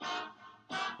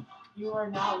You are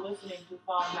now listening to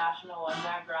Fall National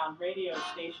Underground radio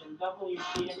station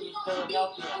WTME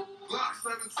Philadelphia. Block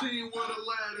 17 with a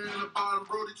ladder in the bottom.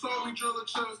 Brody told me drill a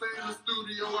chill, stay in the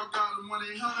studio. I got him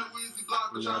 1-800 Weezy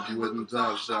Block, bitch. I be with them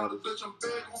top shotters. Bitch, I'm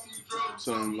big, homie, drill.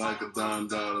 Something like a Don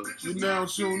Dollar. You now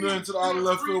tuned in to the Out of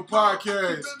Left Field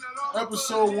podcast,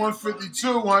 episode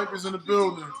 152. Hype is in the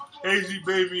building. Hazy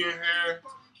Baby in here.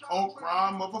 Oak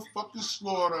Rhyme, motherfucking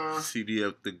Slaughter.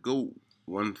 CDF the GOAT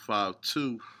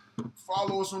 152.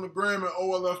 Follow us on the gram at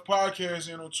OLF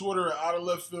Podcast and on Twitter at Out of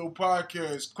Left Field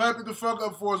Podcast. Clap it the fuck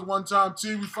up for us one time,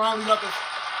 T. We finally got the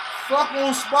fuck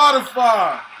on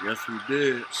Spotify. Yes, we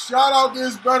did. Shout out to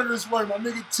It's Better This Way. My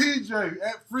nigga TJ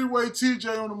at Freeway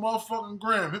TJ on the motherfucking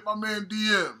gram. Hit my man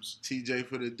DMs. TJ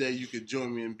for the day. You could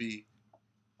join me and be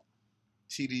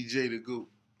TDJ the GOAT.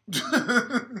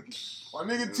 My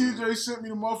nigga TJ sent me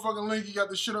the motherfucking link. He got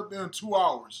the shit up there in 2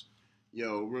 hours.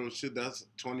 Yo, real shit. That's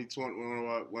 2020.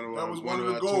 One of That was one of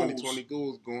our the goals. 2020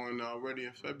 goals going already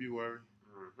in February.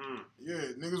 Mm-hmm. Yeah,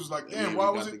 niggas was like, And damn, then why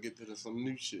we was got it? to get to some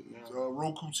new shit now.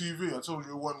 Roku TV. I told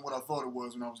you it wasn't what I thought it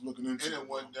was when I was looking into And it. it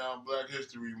went down Black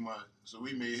History Month, so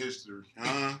we made history.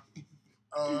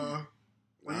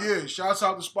 But yeah, shouts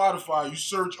out to Spotify. You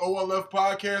search OLF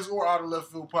Podcast or Out of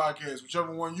Left Field Podcast,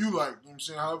 whichever one you like. You know what I'm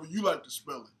saying? However you like to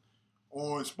spell it.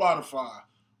 On Spotify.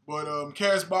 But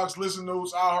Castbox, Listen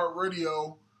Notes,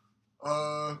 iHeartRadio,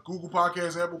 Google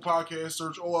Podcasts, Apple Podcasts,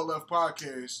 search OLF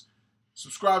Podcast.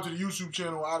 Subscribe to the YouTube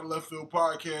channel, Out of Left Field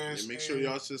Podcast. And make sure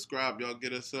y'all subscribe. Y'all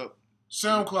get us up.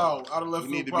 SoundCloud, Out of Left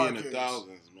We Field need to Podcast. be in the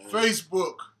thousands, man.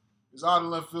 Facebook is Out of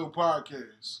Left Field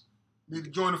Podcast. Need to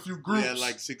join a few groups. Yeah,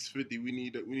 like 650. We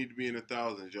need to be in the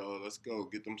thousands, y'all. Let's go.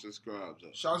 Get them subscribes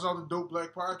up. Shouts out to Dope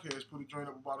Black Podcast. Put a joint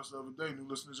up about us the other day. New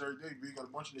listeners every day. We got a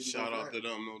bunch of niggas. Shout out that. to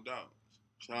them, no doubt.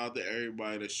 Shout out to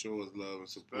everybody that shows love and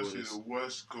support Especially us the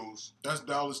West Coast. That's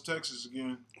Dallas, Texas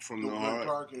again. from Dope the Black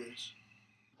heart. Podcast.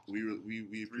 We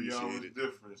 3 appreciate hours it.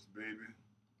 difference,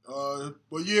 baby.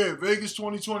 But yeah, Vegas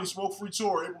 2020 Smoke Free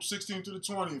Tour, April 16th to the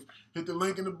 20th. Hit the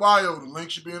link in the bio. The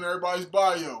link should be in everybody's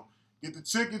bio. Get the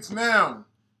tickets now.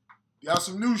 Got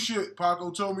some new shit. Paco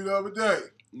told me the other day.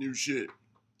 New shit.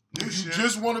 If you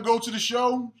just want to go to the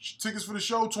show, tickets for the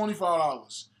show,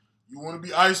 $25. You want to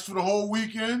be iced for the whole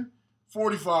weekend,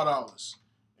 $45.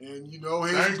 And you know,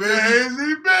 Hazy Baby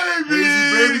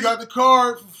got the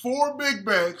card for 4 big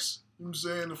backs. You know what I'm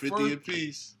saying? The 50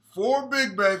 apiece. 4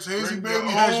 big backs. Hazy Bring Baby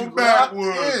your has own you locked in.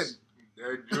 backwards.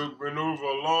 That joke been over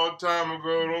a long time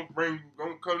ago.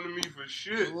 Don't come to me for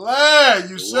shit. Lad,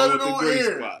 you The said one it with the on gray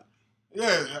air. spot.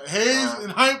 Yeah, Hayes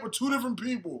and Hype are 2 different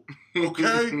people.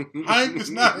 Okay? Hype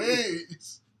is not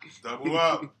Hayes. Double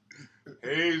up.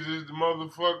 Hayes is the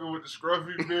motherfucker with the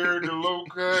scruffy beard, the low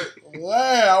cut,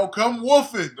 Lad, I'll come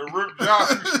woofing. the rip jock.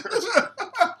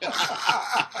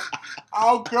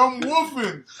 I'll come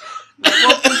woofing.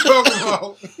 What you talking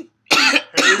about?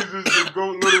 Hayes is the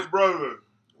goat little brother.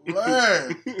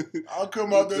 Lad, I'll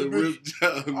come out that The bitch. rip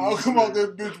job. I'll come out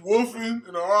that bitch woofing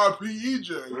in a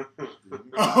RPEJ.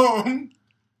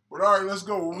 But all right, let's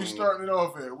go. Where we starting it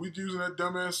off at? We using that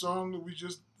dumbass song that we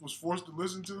just was forced to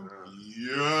listen to?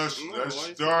 Yes, No, let's why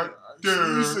you start He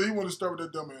there. said he wanted to start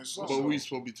with that dumbass song. But we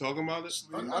supposed to be talking about it?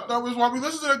 I thought it was while we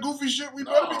listen to that goofy shit, we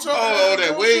better be talking about Oh,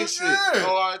 that bullshit. wave shit. Yeah.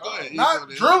 Oh, all right, go ahead. Not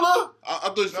Driller. I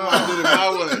thought you were talking about my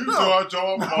way. You thought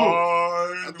y'all I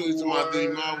thought you were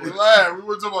talking about my way. Glad we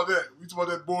weren't talking about that. We talking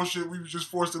about that bullshit we was just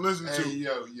forced to listen Hey, to.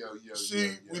 yo.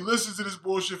 See, we listen to this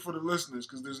bullshit for the listeners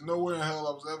because there's no way in hell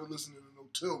I was ever listening to no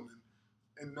Tillman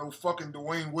and no fucking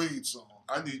Dwayne Wade song.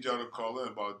 I need y'all to call in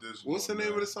about this. What's the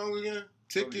name of the song again?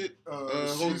 Ticket?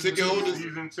 Season ticket two. holders?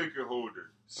 Season ticket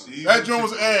holder. That joint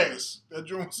was ass. That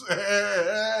joint was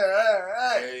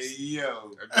ass. Hey,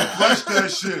 yo. Flush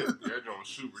that shit. That joint was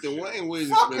super shit. Dwayne Wade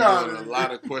Fuck has been outta doing a here.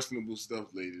 lot of questionable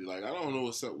stuff lately. Like, I don't know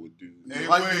what's up with dudes. Hey,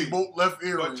 Like wait. the both left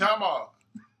ear. But time out.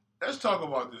 Let's talk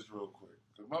about this real quick.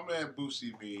 Because my man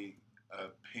Boosie made an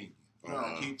opinion.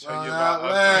 I keep telling you about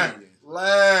opinions.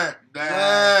 Lad.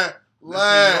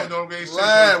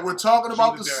 We're talking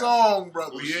about the song,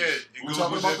 brothers. Well, yeah, We're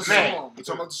talking about the song. We're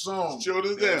talking about the song. Show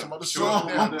this We're talking down. about the Show song.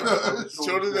 this down.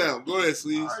 Show this down. Go ahead,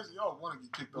 sleeves. Alright, y'all want to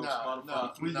get kicked off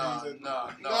Spotify 3 days. No,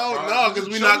 because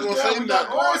we're not going to say We're nothing. not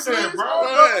going there, Go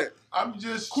bro. ahead. I'm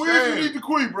just Queen if you need the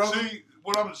queen, brother. See,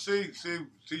 what I'm saying, see,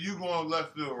 you going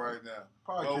left field right now.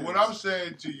 Podcast. What I'm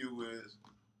saying to you is,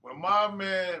 when my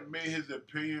man made his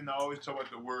opinion, I always talk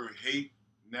about the word hate.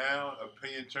 Now,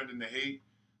 opinion turned into hate.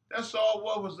 That's all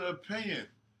what was the opinion.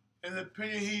 And the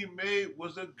opinion he made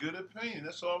was a good opinion.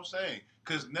 That's all I'm saying.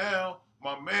 Because now,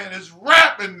 my man is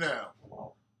rapping now.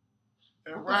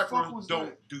 And What the fuck rappers was don't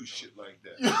that? do shit like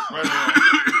that. Yeah. Right now.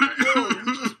 Yo, you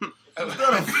just, is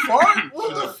that a fart?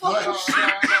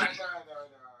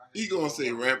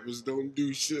 say rappers don't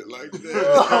do shit like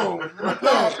that.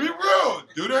 No, be real.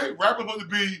 Do they? Rappers supposed to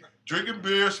be drinking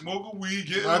beer, smoking weed,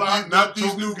 getting locked up,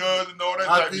 toting guns, and all that type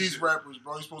of shit. Not these rappers,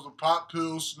 bro. You're supposed to pop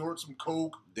pills, snort some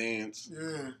coke, dance,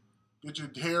 yeah, get your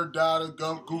hair dyed a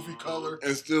goofy color,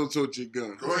 and still tote your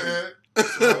gun. Go ahead.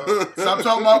 Stop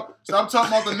talking about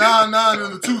the 99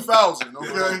 and the 2000,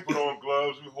 okay? Put on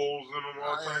gloves with holes in them,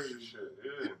 all types of shit.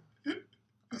 Yeah.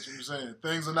 That's what I'm saying.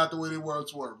 Things are not the way they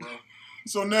once were, bro.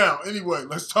 So now, anyway,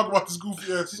 let's talk about this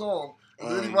goofy ass song.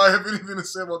 Does anybody have anything to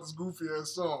say about this goofy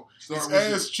ass song? It's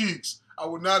Ass Cheeks. I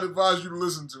would not advise you to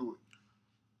listen to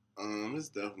it. It's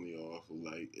definitely awful.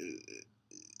 Like,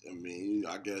 I mean,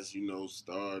 I guess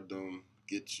stardom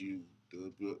gets you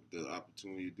the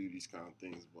opportunity to do these kind of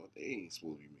things, but they ain't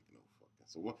supposed to be making no fucking.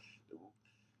 So what?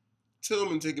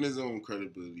 Tillman taking his own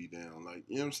credibility down, like,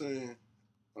 you know what I'm saying?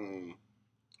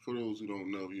 For those who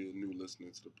don't know, if you're a new listener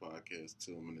to the podcast,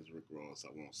 Tillman is Rick Ross.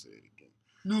 I won't say it again.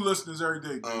 New listeners every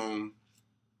day, dude.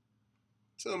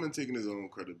 Tillman taking his own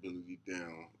credibility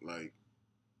down, like,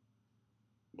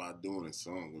 by doing a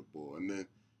song with Boy, and then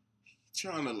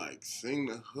trying to like sing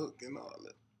the hook and all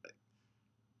that. Like,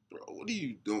 bro, what are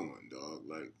you doing, dog?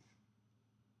 Like,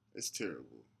 it's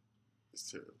terrible. It's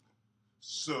terrible.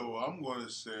 So I'm gonna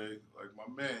say, like my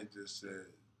man just said,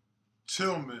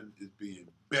 Tillman is being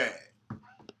bad.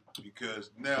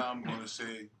 Because now I'm gonna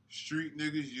say, street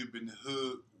niggas, you've been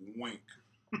hood wink.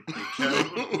 Okay?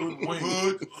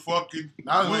 Hood fucking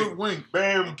not wink. hood wink.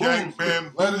 Bam, Okay, boom.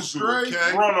 bam, Let it boozle, stray.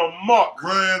 okay? Run amok.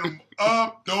 Ran them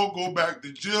up. Don't go back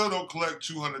to jail. Don't collect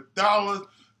 $200.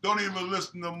 Don't even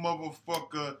listen to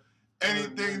motherfucker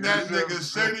anything that nigga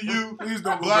say to you. Please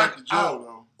don't go black back to jail, out.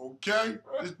 though. Okay?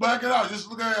 Just black it out. Just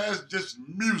look at it as just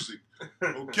music.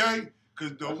 Okay?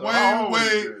 Because That's what I Dwayne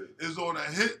always Wade did. is on a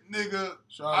hit nigga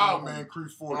Shout out to album. my man Creed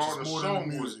Ford. on It's the more than song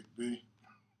the with music, B.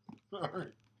 All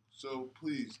right. So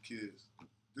please, kids,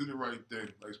 do the right thing,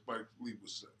 like Spike Lee would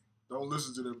say. Don't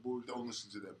listen to that bullshit. Don't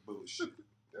listen to that bullshit.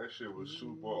 That shit was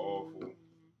super awful.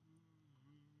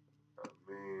 I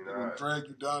mean, They're gonna drag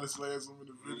you down and slam him in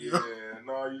the video. yeah,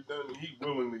 no, you done. He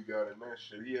willingly got in that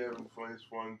shit. He having his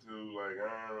fun too. Like,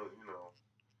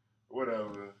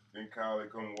 whatever. Then Kylie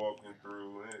come walking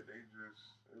through.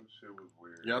 That shit was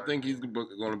weird. Y'all think he's going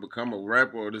to become a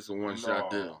rapper or this a one-shot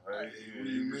deal? What do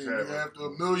you mean? Nigga, after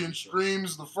 1 million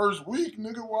streams the first week,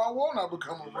 nigga, why won't I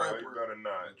become a rapper? You better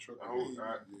not.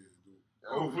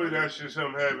 Hopefully that's just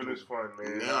him having his fun,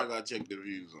 man. Now I gotta check the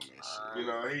views on that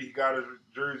shit. He got his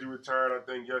jersey retired, I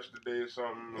think, yesterday or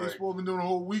something. He's supposed to be doing a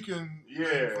whole weekend.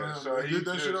 Yeah, so he did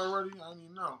that shit already. I didn't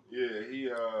even know. Yeah,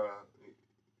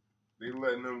 they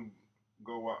letting him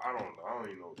go out. I don't know. I don't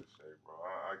even know what to say, bro.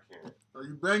 I can't. Are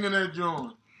you banging that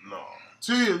joint? No.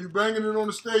 T, are you banging it on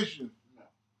the station? No.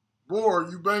 Boy, are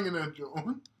you banging that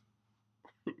joint?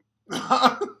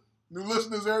 New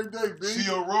listeners every day, B.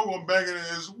 C.O. Rogan banging in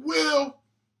his will.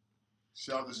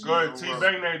 Shout out to Go ahead, T.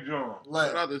 Bang that joint.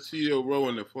 Shout out to CEO Row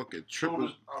and the fucking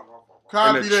triple.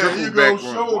 Copy that. Here you go,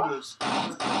 shoulders. There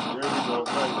we go.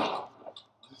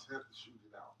 Just have to shoot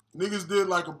it out. Niggas did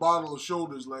like a bottle of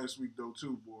shoulders last week, though,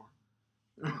 too, boy.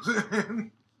 You know what I'm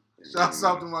saying? Shouts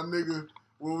out to my nigga.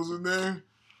 What was his name?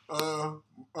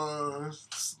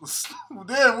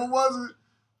 Damn, what was it?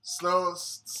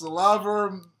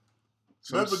 Saliva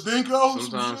Medvedinko?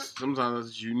 Sometimes that's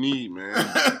what you need, man.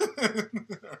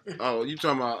 Oh, you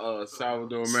talking about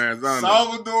Salvador Maranzano?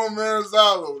 Salvador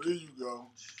Maranzano. There you go.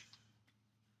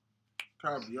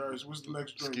 Copy. All right, so what's the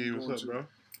next drink? Ski, what's up,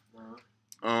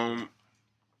 bro?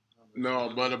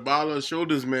 No, but a bottle of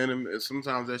shoulders, man. And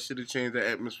sometimes that should have changed the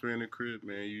atmosphere in the crib,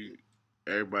 man.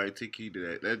 Everybody take heed to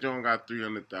that. That joint got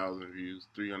 300,000 views,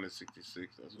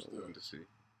 366. That's what I wanted to see.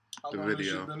 How the long video.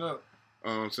 This shit been up?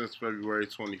 Since February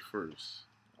 21st.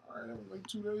 All right, that was like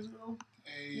 2 days ago.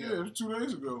 Hey, Yeah, it was 2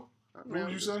 days ago. I What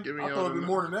did you say? I thought it'd be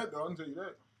more than that, though. I can tell you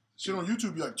that. Shit on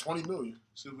YouTube be like 20 million.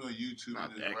 Shit on YouTube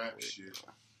Not and this that rap quick. shit.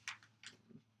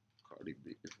 Cardi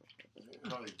B.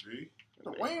 Cardi B.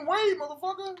 The Wayne Wade,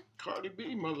 motherfucker. Cardi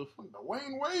B, motherfucker. The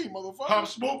Wayne Wade, motherfucker. Pop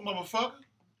Smoke, motherfucker.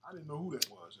 I didn't know who that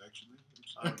was, actually.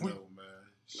 I know, man.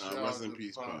 Nah, Shout rest out in to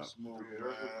peace, Pop Pop. Smoke, Yeah,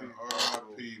 rest in man. peace, Pop.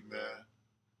 R.I.P., man.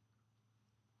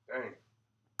 Dang.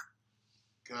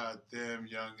 Goddamn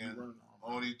youngin'.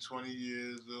 Only 20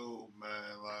 years old,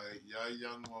 man. Like, y'all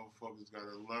young motherfuckers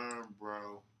gotta learn,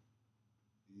 bro.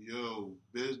 Yo,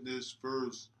 business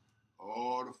first.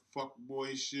 All the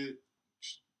fuckboy shit,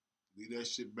 leave that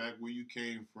shit back where you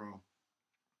came from.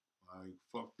 Like,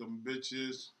 fuck them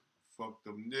bitches. Fuck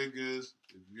them niggas.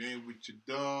 If you ain't with your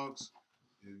dogs,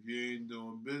 if you ain't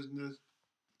doing business,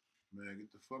 man,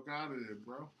 get the fuck out of there,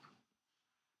 bro.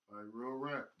 Like, real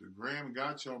rap. The gram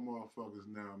got y'all motherfuckers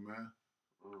now, man.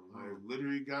 Like,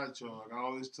 literally got y'all. Like, I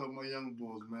always tell my young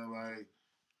boys, man, like,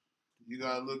 you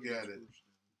gotta look at it.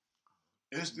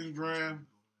 Instagram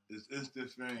is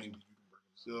instant fame.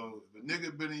 So if a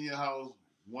nigga been in your house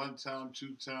 1 time,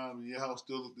 2 times, and your house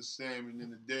still look the same, and then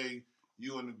the day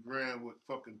you on the gram with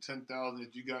fucking 10,000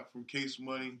 that you got from Case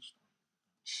Money,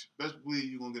 best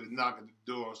believe you gonna get a knock at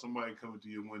the door or somebody coming to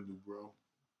your window, bro.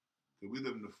 Cause we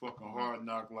living the fucking hard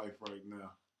knock life right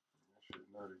now. That shit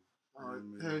nutty. All right,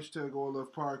 hashtag All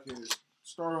Left Podcast.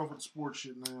 Start off with the sports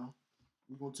shit now.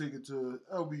 We're gonna take it to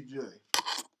LBJ.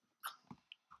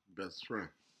 Best friend.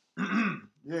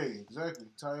 Yeah, exactly.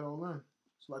 Tie it all in.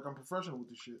 It's like I'm professional with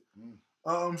this shit.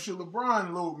 Should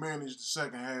LeBron load manage the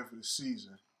second half of the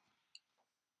season?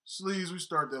 Sleeves, we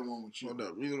start that one with you. Hold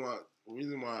up.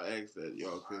 Reason why I asked that,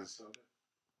 y'all, because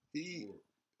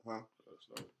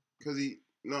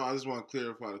I just want to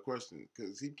clarify the question,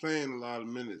 because he playing a lot of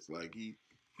minutes. Like, he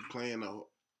playing,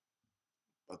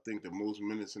 I think, the most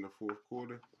minutes in the fourth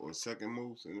quarter, or second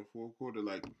most in the fourth quarter.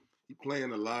 Like, he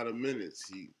playing a lot of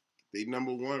minutes. They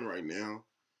number one right now.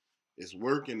 It's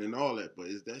working and all that, but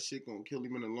is that shit going to kill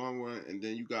him in the long run? And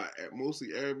then you got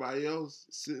mostly everybody else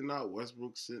sitting out.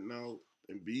 Westbrook sitting out.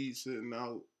 Embiid sitting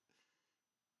out.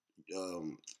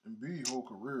 Embiid whole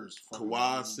career is fucking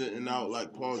Kawhi sitting out.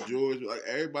 Like Paul George. Like,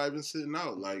 everybody been sitting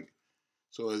out. Like,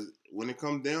 so when it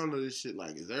comes down to this shit,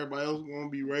 like, is everybody else going to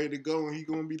be ready to go and he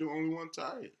going to be the only one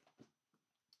tired?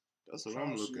 That's what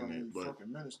I'm looking at. But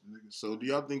so do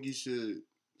y'all think he should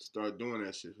start doing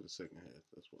that shit for the second half?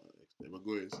 That's why I asked that. But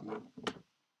go ahead, Steve.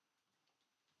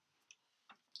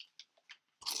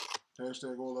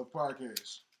 Hashtag All Left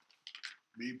Podcast.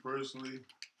 Me personally,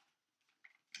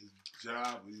 his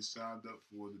job he signed up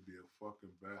for to be a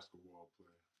fucking basketball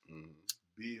player. Mm-hmm.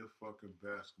 Be a fucking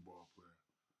basketball player.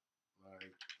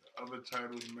 Like, the other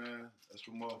titles, man, that's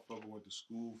what motherfucker went to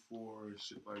school for and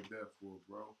shit like that for,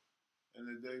 bro. End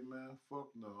of the day, man, fuck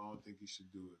no, I don't think he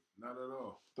should do it. Not at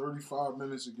all. 35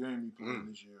 minutes a game he playing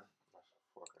this year. That's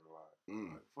a fucking lot.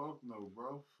 Like, fuck no,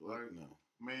 bro. Like, no.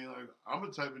 Man, like, I'm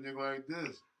a type of nigga like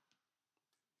this.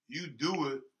 You do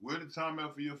it, where the time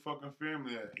out for your fucking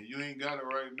family at? And you ain't got it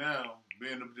right now,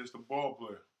 being just a ball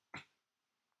player.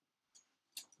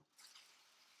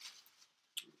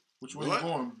 Which way you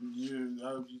going?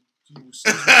 Sleeves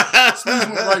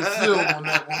went right field on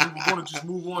that one. We were going to just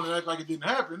move on and act like it didn't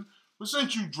happen. But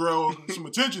since you drilled some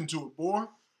attention to it, boy.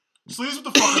 Sleeves, what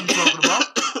the fuck are you talking about?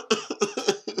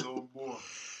 No, boy.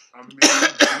 I'm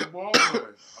a ball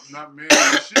player. I'm not mad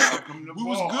at shit. I'm coming to We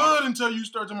ball. was good until you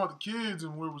started talking about the kids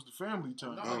and where was the family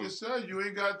time. No, like I said, you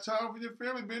ain't got time for your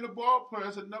family. Being a ball player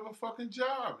is another fucking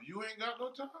job. You ain't got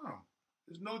no time.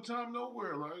 There's no time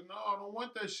nowhere. Like, no, I don't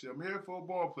want that shit. I'm here for a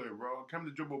ball player, bro. I come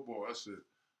to dribble ball. That's it.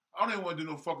 I don't even want to do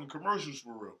no fucking commercials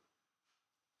for real.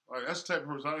 Like, that's the type of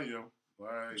person I am.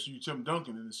 Like, so you Tim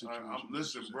Duncan in this situation.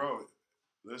 Listen, bro.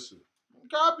 Listen.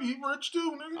 Copy, he rich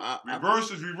too, nigga. Reverse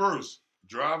is reverse.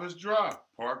 Drive is drive.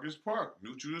 Park is park.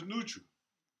 Neutral is neutral.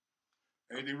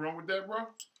 Anything wrong with that, bro?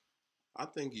 I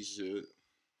think he should.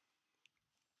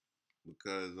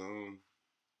 Because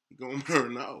he gonna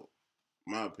burn out.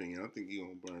 My opinion. I think he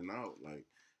gonna burn out. Like,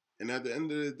 and at the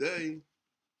end of the day,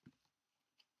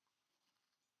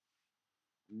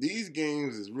 these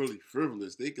games is really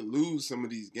frivolous. They could lose some of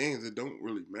these games that don't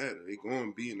really matter. They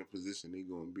gonna be in the position they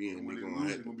gonna be in. They gonna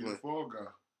have to play. Be the fall guy.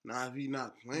 Nah, if he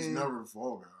not playing, he's never the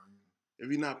fall guy. If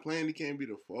he not playing, he can't be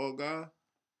the fall guy.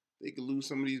 They could lose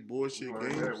some of these bullshit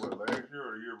games. That, what, last year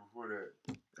or the year before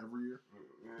that? Every year.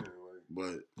 Yeah, like.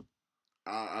 But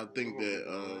I think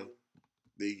that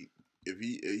if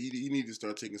he need to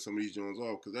start taking some of these joints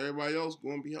off because everybody else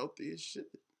gonna be healthy as shit.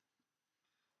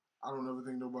 I don't ever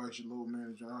think nobody should load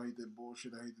manage. I hate that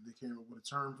bullshit. I hate that they came up with a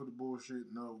term for the bullshit.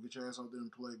 No, get your ass out there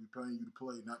and play. We paying you to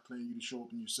play, not paying you to show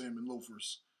up in your salmon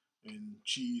loafers and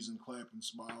cheese and clap and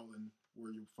smile and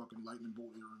wear your fucking lightning bolt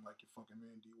earring like your fucking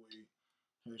man D-Wade.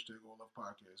 Hashtag All Left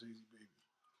Podcast. Easy baby.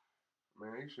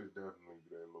 Man, he should definitely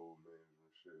do that load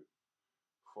management shit.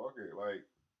 Fuck it. Like,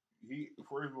 he,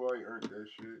 first of all, he earned that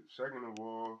shit. Second of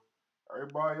all,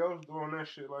 everybody else doing that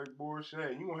shit like Boris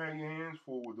said. You gonna have your hands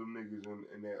full with them niggas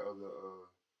in that other,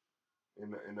 in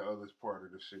the other part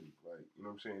of the city. Like, you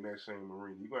know what I'm saying? That same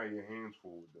arena. You gonna have your hands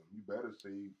full with them. You better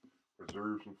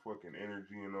preserve some fucking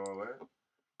energy and all that.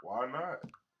 Why not?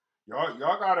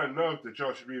 Y'all got enough that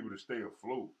y'all should be able to stay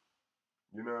afloat.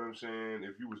 You know what I'm saying?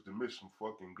 If you was to miss some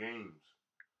fucking games.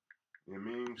 You know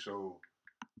what I mean? So,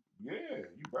 yeah,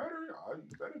 you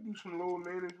better do some load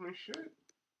management shit.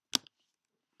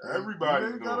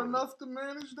 Everybody got enough to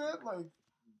manage that? Like,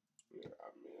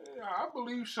 yeah, I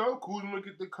believe so. Kuzma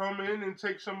get to come in and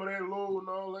take some of that load and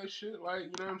all that shit. Like,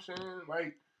 you know what I'm saying?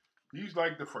 Like, he's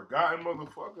like the forgotten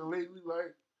motherfucker lately.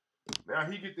 Like now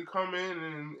he get to come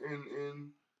in and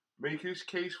make his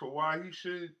case for why he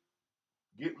should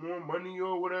get more money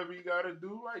or whatever you gotta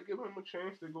do. Like give him a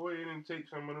chance to go ahead and take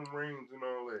some of them rings and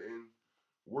all that and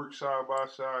work side by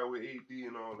side with AD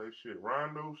and all that shit.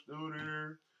 Rondo's still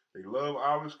there. They love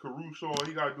Alex Caruso. All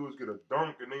he gotta do is get a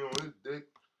dunk and they on his dick.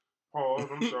 Pause.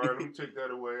 I'm sorry. Let me take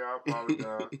that away. I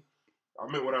apologize. I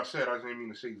meant what I said. I didn't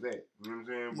mean to say that. You know what I'm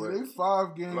saying? Yeah, But they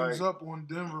 5 games like, up on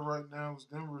Denver right now. It's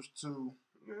Denver's 2.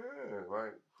 yeah,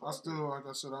 like I still, like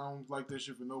I said, I don't like that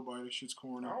shit for nobody. That shit's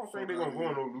corny. I don't think they're gonna go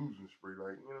on no losing spree.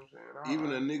 Like, you know what I'm saying?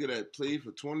 Even a nigga that played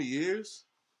for 20 years.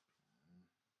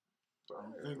 I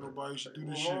don't think nobody should do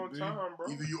this Long shit, B. time, bro.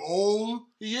 Either you old,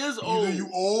 He is old. either you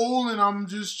old and I'm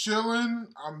just chilling.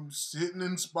 I'm sitting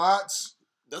in spots.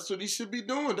 That's what he should be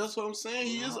doing. That's what I'm saying.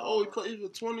 He is old. He played for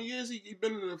 20 years. He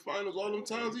been in the finals all them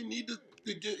times. He need to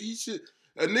get. He should.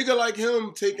 A nigga like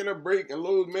him taking a break and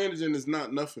load managing is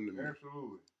not nothing to me.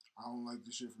 Absolutely. I don't like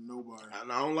this shit from nobody.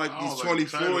 And I don't like these like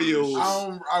 24-year-olds.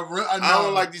 I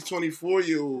don't like these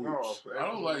 24-year-olds. No, I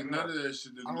don't like none of that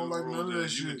shit. I don't like none of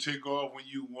that You can shit. take off when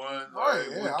you won. Right, like,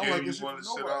 yeah, what I don't game like you this shit want to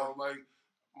from sit nobody. out. Like,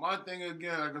 my thing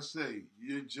again, like I say,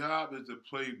 your job is to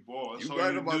play ball. That's You all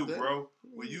right you about do, that. bro.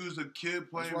 When you was a kid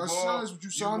playing That's ball, why I said, that's what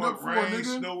you signed up went for, rain,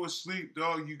 nigga. snow, or sleep,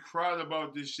 dog. You cried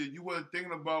about this shit. You wasn't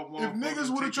thinking about If motherfuckers niggas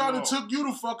would have taking tried to off. took you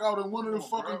the fuck out in one of the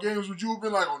Come on, fucking bro. games, would you have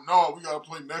been like, oh no, we gotta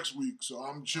play next week, so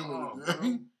I'm chilling Oh, today.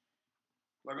 bro.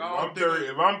 Like, If I I'm don't think 30,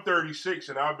 if I'm 36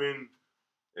 and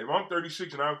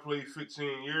I've played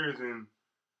 15 years and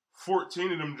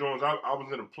 14 of them Jones, I was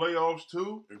in the playoffs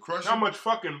too. and crush How it. much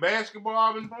fucking basketball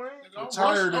I've been playing? I'm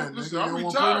Retire rushed. then, Listen, nigga. I'm You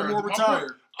don't wanna play no retired. more, retire.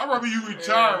 I'd rather you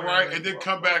retire, Yeah, right, and then fuck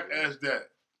come back that. as that.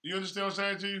 You understand what I'm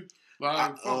saying to you?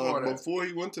 Like, fuck all that. Before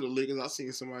he went to the Lakers, I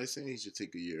seen somebody saying he should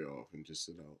take a year off and just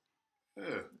sit out. Yeah.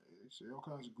 They say all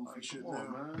kinds of goofy Like, shit come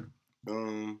on, now.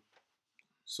 man.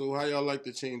 So how y'all like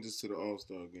the changes to the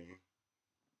All-Star game?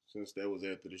 Since that was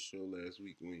after the show last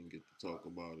week, we didn't get to talk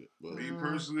about it. But Me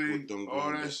personally, with them all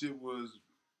going that back. shit was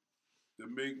to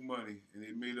make money, and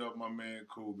they made up my man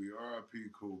Kobe. R.I.P.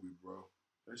 Kobe, bro.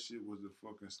 That shit was a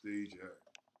fucking stage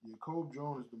act. Yeah, Kobe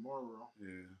Jones is tomorrow. Yeah.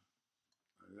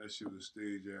 Like, that shit was a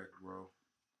stage act, bro.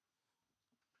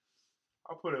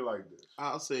 I'll put it like this.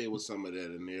 I'll say it was some of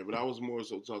that in there, but I was more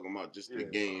so talking about just the Yeah,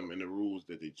 game and the rules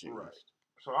that they changed. Right.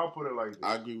 So I'll put it like this.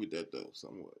 I agree with that though,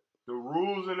 somewhat. The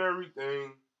rules and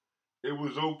everything, it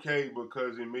was okay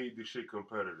because it made the shit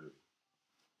competitive.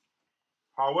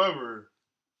 However,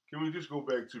 can we just go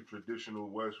back to traditional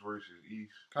West versus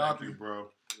East? Thank Copy. you, bro.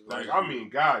 Like, Thank I you. mean,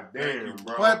 goddamn, Thank you,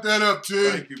 bro. Clap that up, T.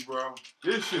 Thank you, bro.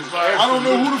 This shit's like- I don't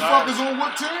know who the Absolute fuck is on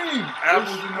what team.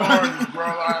 Apples and oranges, bro.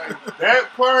 Like, That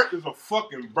part is a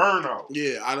fucking burnout.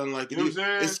 Yeah, I don't like You it. know what I'm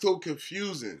saying? It's so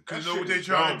confusing. cause That you know what shit they is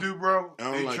trying dumb. to do, bro? I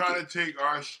don't They like trying to take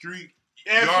our street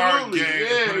Absolutely. yard game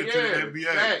and put it to the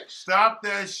NBA. Facts. Stop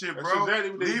that shit, That's bro.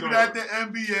 exactly what they Leave doing. it at the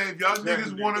NBA. If y'all Exactly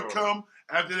niggas what want they to doing. come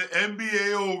after the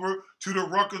NBA over to the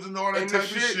Ruckers and all that And the type of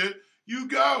shit- shit, you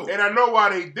go. And I know why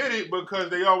they did it, because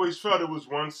they always felt it was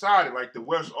one-sided. Like, the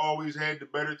West always had the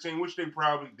better team, which they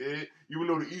probably did, even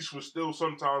though the East would still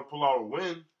sometimes pull out a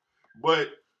win. But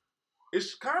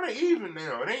it's kind of even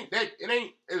now. It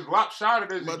ain't as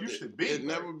lopsided as But it used to be. It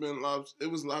never been lopsided.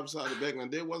 It was lopsided back then.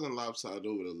 It wasn't lopsided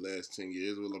over the last 10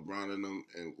 years with LeBron and them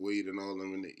and Wade and all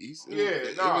them in the East. It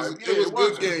was good wasn't. games. They It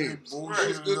was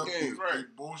bullshitted good up, games. Right.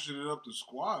 They bullshitted up the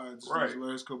squads Right. these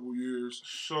last couple of years.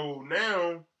 So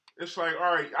now it's like,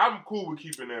 all right, I'm cool with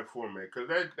keeping that format because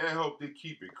that helped it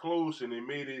keep it close, and it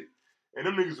made it. And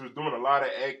them niggas was doing a lot of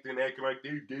acting like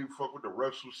they gave fuck what the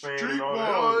refs was saying Street and all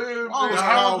ball. that. Oh, yeah, I was man.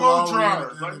 How Kyle go Lowry try? at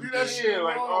the end Like, of do the that day. shit. Yeah,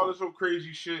 like wrong. all this old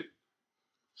crazy shit.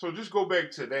 So just go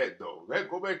back to that though.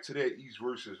 Go back to that East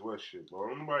versus West shit,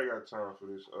 bro. Nobody got time for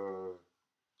this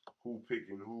who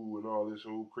picking who and all this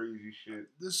old crazy shit.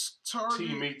 This target,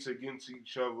 Teammates against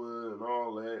each other and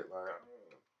all that. Like,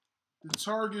 the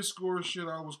target score shit,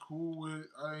 I was cool with.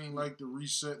 I ain't like the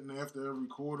resetting after every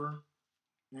quarter.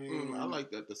 And I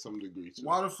like that to some degree too.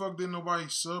 why the fuck didn't nobody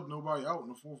sub nobody out in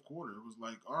the fourth quarter? It was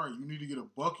like, all right, you need to get a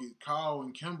bucket. Kyle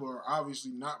and Kemba are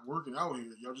obviously not working out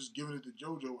here. Y'all just giving it to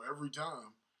JoJo every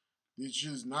time. This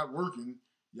shit is not working.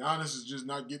 Giannis is just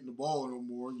not getting the ball no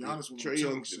more. Giannis was Trey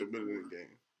Young should have been in the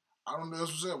game. I don't know.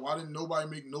 That's what I said. Why didn't nobody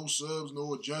make no subs,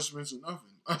 no adjustments, or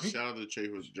nothing? Shout out to Trey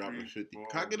for dropping 50. Ball,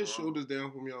 Can I get his bro. shoulders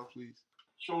down from y'all, please?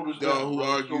 Shoulders Y'all down. who bro.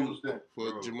 argue Shoulders down.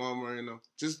 for Bro. Jamal Murray and them.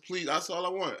 Just please, that's all I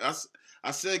want. I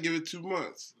said give it 2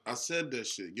 months. I said that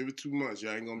shit. Give it 2 months.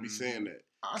 Y'all ain't gonna be saying that.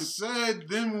 I said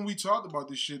then when we talked about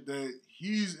this shit that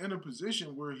he's in a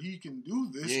position where he can do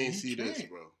this. You ain't and he see can't. this,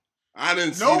 bro. I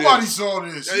didn't see Nobody this. saw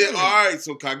this. Yeah, Yeah. all right,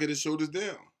 so can I get his shoulders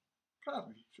down?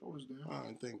 Copy. Shoulders down. All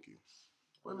right, thank you.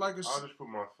 But like it's, I'll just put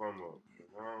my thumb up.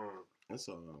 That's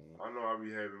all I want. I know I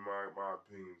be having my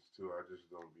opinions too. I just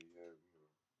don't be having.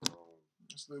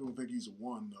 I still don't think he's a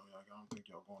one though. Like, I don't think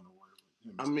y'all going nowhere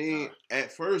with him. I as a mean, guy.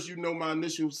 at first, my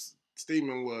initial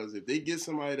statement was if they get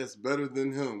somebody that's better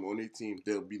than him on their team,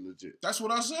 they'll be legit. That's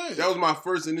what I said. That was my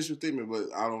first initial statement, but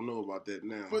I don't know about that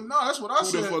now. But no, that's what I Who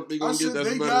said. the fuck they I gonna said get that's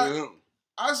they better got. than him?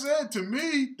 I said to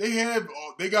me,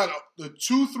 they got the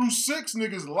 2 through 6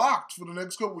 niggas locked for the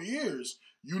next couple of years.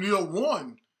 You need a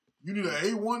 1. You need an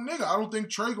A1 nigga. I don't think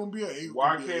Trey gonna be an A1.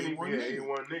 Why can't he be A1 an nigga.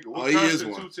 A1 nigga? Oh, he is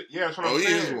one. Yeah, that's what Oh, I'm he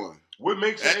saying. is one. What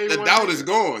makes an The A1 doubt nigga? is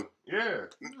gone. Yeah.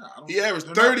 Nah, I don't He think- averaged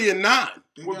they're 30 not- and 9.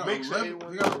 They What got makes an 11,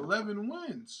 A1 they got 11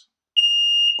 wins.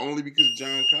 Only because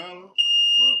John Collins. What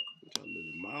the fuck? Y'all let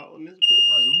him out on this bitch.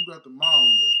 Right, who got the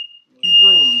mile lit? Keep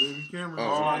rolling, baby. Cameron.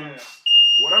 Oh.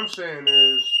 What I'm saying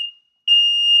is,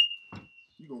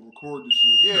 You gonna record this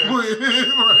shit? Yeah.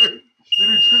 Right. did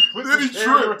he just put Then he the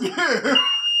camera? tripped. Yeah.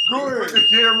 Go Put ahead. the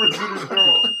camera to the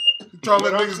drawing. You trying to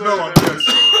let What I'm niggas know, I saying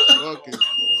guess. Fucking.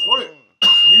 What?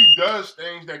 He does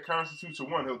things that constitutes a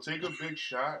one. He'll take a big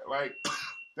shot. Like,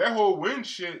 that whole win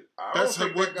shit, I That's don't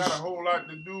think what that got a whole lot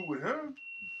to do with him.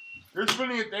 There's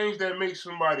plenty of things that make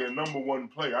somebody a number one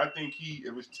player. I think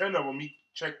if it's 10 of them, he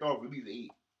checked off at least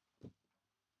 8.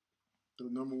 The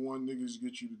number one niggas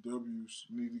get you the W's.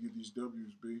 You need to get these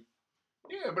W's, B.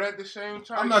 Yeah, but at the same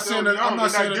time, I'm not saying that- I'm not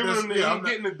saying that giving that's- him yeah, he I'm ain't not-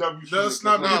 getting the W. Let's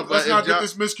not, No, get, but let's if not get John-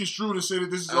 this misconstrued and say that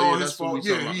this is Oh, all yeah, his that's what fault. we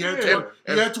Yeah, talking he about. had,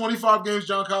 Yeah. he had 25 games.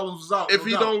 John Collins was out. If no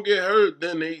he doubt. don't get hurt,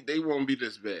 then they won't be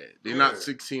this bad. They're Yeah. not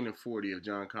 16 and 40 if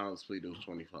John Collins played those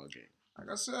 25 games. Like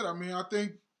I said, I mean, I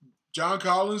think John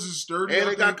Collins is sturdy. And I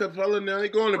they got think Capella now. They're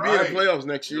going to be Right. in the playoffs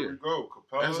next Here we year. go.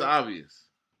 Capella. That's obvious.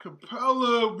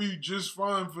 Capella will be just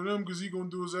fine for them because he's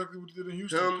going to do exactly what he did in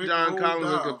Houston. Him, Pick, John roll, Collins,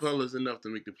 and dive. Capella is enough to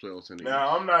make the playoffs in the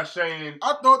Now, I'm not saying.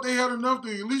 I thought they had enough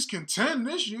to at least contend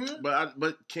this year.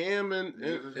 But Cam and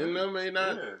them may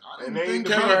not. Yeah. I And didn't they think ain't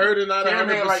Kevin Herter not Cam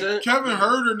had, 100%. Kevin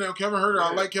Herter now. Kevin Herter, I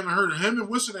Yeah. like Kevin Herter. Him and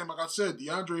what's his name? Like I said,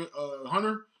 DeAndre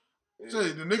Hunter.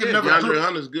 Say, the nigga Yeah, never DeAndre dribbled.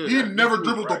 Hunter's good. He never too,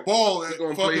 dribbled right. the ball at He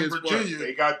gonna play fucking his part. Virginia.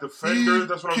 They got defenders. He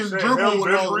That's what I'm can saying. dribble Him,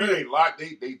 and all Bembry, that.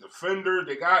 they defenders.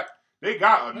 They got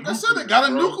a Like I said, they got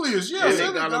a bro. nucleus. Yeah, Yeah, I they said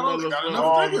they got got another enough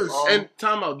one. niggas. And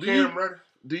time out. Cam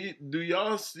Reddish. Do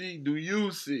y'all see? Do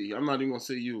you see? I'm not even gonna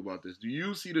say you about this. Do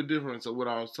you see the difference of what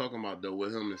I was talking about though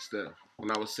with him and Steph? When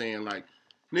I was saying like,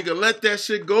 nigga, let that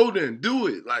shit go. Then do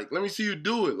it. Like, let me see you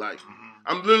do it. Like,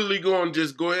 I'm literally going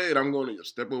just go ahead. I'm going to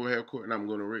step over half court and I'm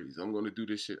going to raise. I'm going to do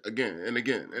this shit again and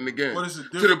again and again But it's a to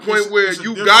the difference- point it's- where it's a you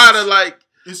difference. gotta like.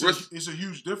 It's a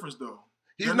huge difference though.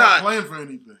 He's They're not. playing for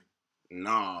anything.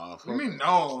 Nah. What do you mean no?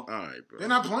 All right, bro. They're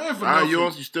not playing for All right,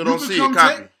 nothing. you still don't can see come it.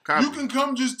 Copy. take- Copy. You can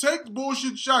come just take the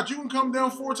bullshit shot. You can come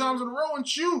down 4 times in a row and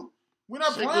shoot. We're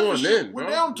not Shit playing for going shit. in, We're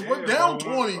bro. down. Yeah, We're down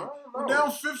bro, 20. I don't We're know.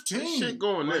 down 15. Shit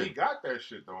going Well, he in. got that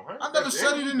shit though, huh? I never That's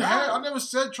said it. he didn't got have. it. I never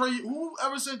said Trey.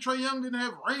 Whoever said Trey Young didn't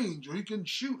have range or he couldn't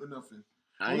shoot or nothing?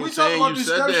 I When ain't we talk saying about you this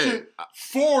said Steph that. shit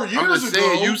 4 years I'm just ago,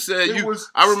 saying you said it you.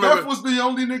 was, I remember. Steph was the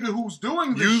only nigga who's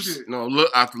doing this You shit. no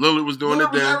look. Lillard was doing Lillard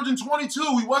it was then. averaging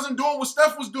 22. He wasn't doing what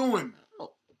Steph was doing.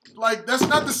 Like, that's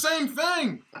not the same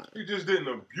thing. He just didn't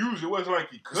abuse. It wasn't like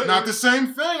he It's couldn't. not the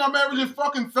same thing. I'm averaging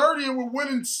fucking 30 and we're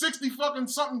winning 60 fucking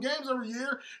something games every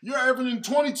year. You're averaging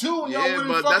 22 and y'all Yeah, winning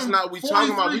but fucking that's not what we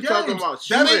talking about. 43 We talking games. about That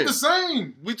shooting. ain't the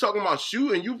same. We talking about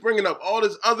shooting. You bringing up all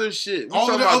this other shit. We All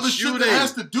talking of the about other shit shooting. that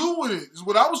has to do with it is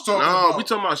what I was talking No, about. we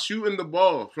talking about shooting the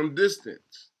ball from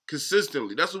distance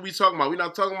consistently. That's what we talking about. We're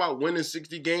not talking about winning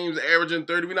 60 games, averaging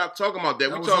 30. We're not talking about that.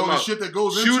 That We was all talking the about shit that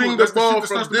goes into shooting it. the That's ball shit that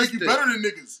starts from to make you distance. better than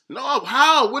niggas. No,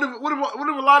 how? What if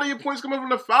a lot of your points coming from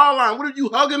the foul line? What if you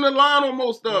hugging the line on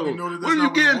most of But we them? know that What that's if you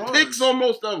not what it getting was. picks on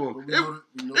most of them? But we It- know that-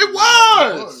 we know it that that's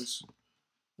not what was.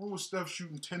 When was Steph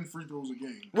shooting 10 free throws a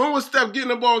game? when was Steph getting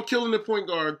the ball and killing the point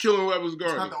guard, killing whoever's It's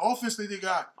guarding? not the offense that they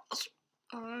got.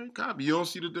 All right, copy. You don't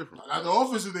see the difference. Not the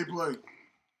offense that they play.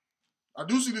 I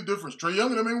do see the difference. Trey Young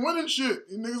and them ain't winning shit.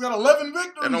 These niggas got 11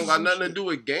 victories. That don't got and nothing to shit. do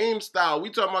with game style. We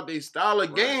talking about their style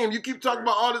of game. You keep talking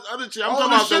about all this other shit. I'm All talking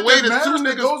the about the shit way that the two matters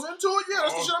that niggas. goes into it. Yeah,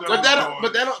 that's the shit I'm But talking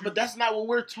But about. but that's not what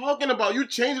we're talking about. You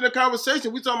changing the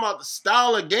conversation. We talking about the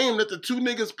style of game that the two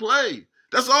niggas play.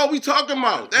 That's all we talking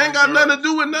about. They ain't got nothing to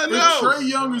do with nothing If else. Trey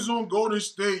Young is on Golden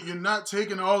State, you're not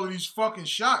taking all of these fucking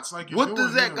shots like you're What doing.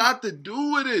 does that here. got to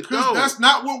do with it, Because though? that's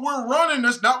not what we're running.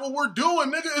 That's not what we're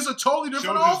doing, nigga. It's a totally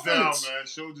different Shoulders down, offense. man.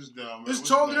 Shoulders down, man. It's What's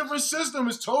totally next? different system.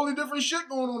 It's totally different shit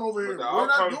going on over here. But We're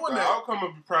not doing the that. outcome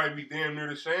would probably be damn near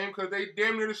the same because they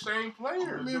damn near the same I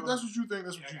players. mean, if that's what you think,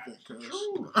 that's what you think. Cuz.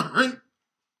 True. All right.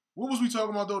 What was we talking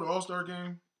about though? The All-Star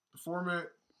game, the format.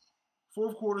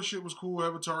 Fourth quarter shit was cool.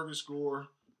 Have a target score.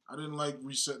 I didn't like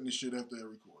resetting this shit after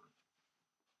every quarter.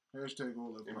 Hashtag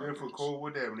all that. And then for Cole,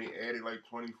 what that when they added like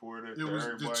 24 to it was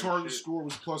the target score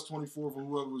was plus 24 for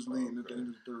whoever was leading at the end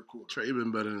of the third quarter. Trey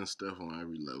been better than Steph on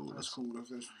every level. That's cool. That's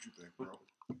what you think, bro.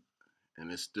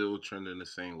 And it's still trending the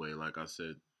same way, like I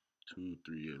said 2-3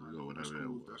 years ago, whatever That's it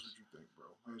cool. was. That's what you think, bro.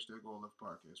 Hashtag all left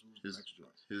podcast. What was the next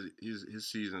joint? His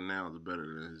season now is better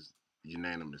than his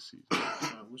unanimous season.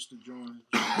 What's the joint?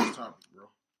 What's the topic, bro?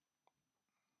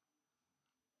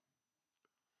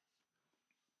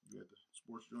 You got the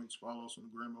sports joints. Follow us on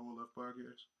the Gram All Left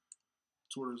Podcast.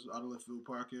 Twitter's Out of Left Field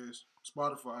Podcast.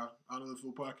 Spotify, Out of Left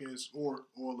Field Podcast, or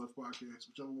All Left Podcast,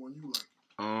 whichever one you like.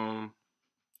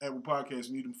 Apple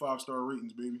Podcasts need them 5-star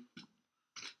ratings, baby.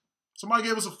 Somebody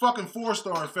gave us a fucking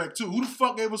 4-star, in fact, too. Who the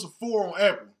fuck gave us a 4 on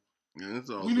Apple? Yeah, it's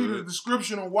all we good. need a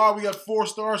description on why we got 4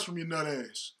 stars from your nut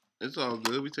ass. It's all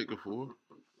good. We take a 4.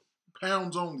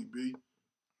 Pounds only, B.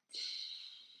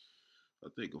 I'll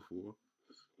take a 4.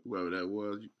 Whoever that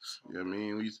was, you know what I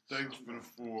mean? Thanks for the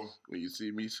 4. When you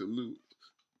see me, salute.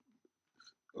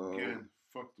 Again,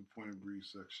 fuck the Point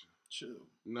Breeze section. Chill.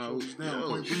 No,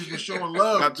 Point Breeze been showing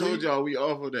love. I told y'all we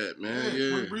off of that, man.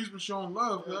 Yeah. Point Breeze been showing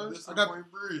love, guys. I got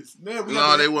Point Breeze. Man,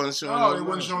 they wasn't showing love. enough They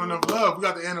wasn't showing enough love. We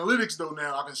got the analytics, though,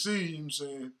 now. I can see, you know what I'm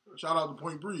saying? Shout out to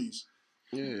Point Breeze.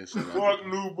 Yeah, fuck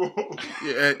New Bulls.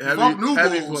 Yeah, fuck New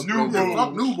Bulls.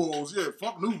 Fuck New Bulls. Yeah,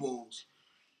 fuck New Bulls.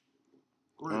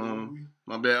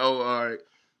 My bad. Oh, all right.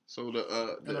 So the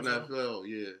NFL,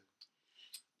 yeah,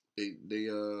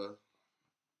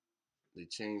 they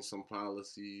changed some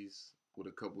policies with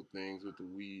a couple things with the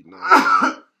weed.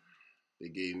 Now they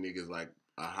gave niggas like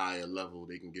a higher level.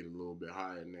 They can get a little bit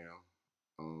higher now.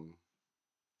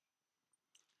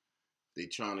 They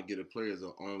trying to get the players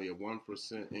only a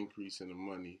 1% increase in the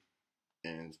money,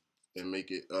 and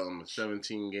make it a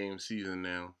 17-game season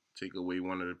now. Take away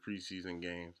one of the preseason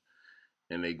games,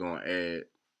 and they gonna add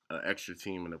an extra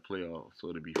team in the playoffs, so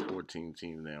it'll be 14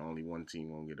 teams now. Only one team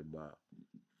gonna get a bye.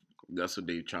 That's what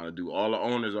they trying to do. All the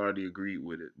owners already agreed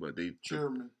with it, but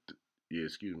chairman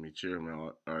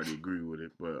already agreed with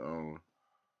it, but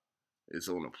it's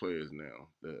on the players now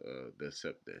that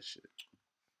accept that shit.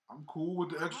 I'm cool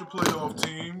with the extra playoff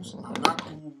teams. I'm not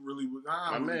cool really with.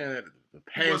 My man had the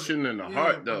passion and the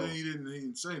heart, though. He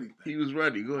didn't say anything. He was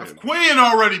ready. Go ahead. Queen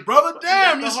already, brother.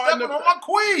 Damn, you're stepping on my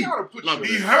queen. He heard. Go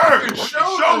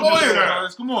ahead,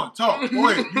 guys. Come on, talk. Go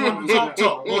ahead. You want to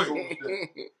talk? Go ahead.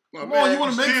 Come on, you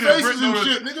want to make faces and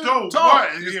shit, nigga? Talk.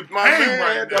 He's in pain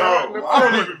right now.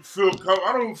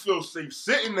 I don't feel safe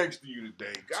sitting next to you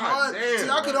today. God damn. See,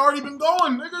 I could already been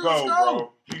going, nigga. Let's go.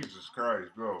 Bro. Jesus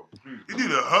Christ, bro. You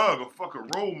need a hug, a fucking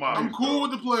role model. I'm cool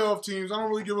with the playoff teams. I don't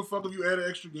really give a fuck if you add an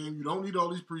extra game. You don't need all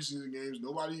these preseason games.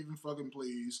 Nobody even fucking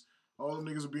plays. All them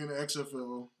niggas will be in the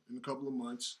XFL in a couple of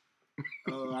months.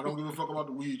 I don't give a fuck about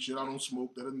the weed shit. I don't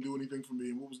smoke. That doesn't do anything for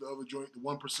me. And what was the other joint? The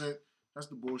 1%? That's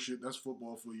the bullshit. That's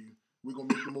football for you. We're going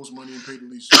to make the most money and pay the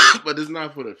least. But it's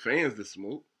not for the fans to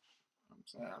smoke. I'm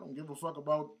saying I don't give a fuck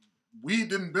about... Weed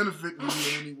didn't benefit me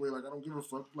in any way. Like, I don't give a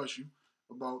fuck, bless you,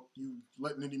 about you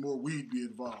letting any more weed be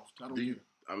involved. I don't care.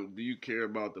 Do you care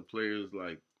about the players,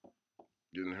 like,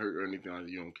 getting hurt or anything like that?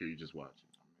 You don't care. You just watch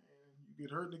it. Man, you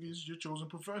get hurt, nigga. It's your chosen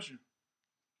profession.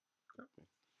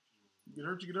 You get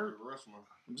hurt, you get hurt. Wrestling.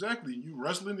 Exactly. You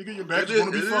wrestling, nigga. Your back's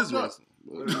going to be fucked up.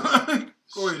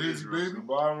 Go ahead, Izzy, baby. The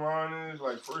bottom line is,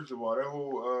 like, first of all, that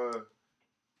whole,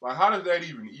 like, how does that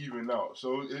even out?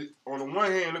 So, on the one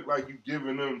hand, it look like you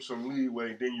giving them some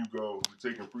leeway, then you go,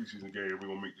 you're taking preseason game, we're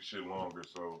going to make the shit longer,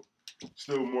 so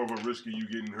still more of a risk of you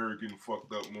getting hurt, getting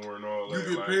fucked up more and all that.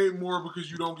 You get paid more because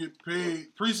you don't get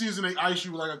paid. Preseason, they ice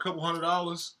you with like a couple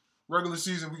 $100. Regular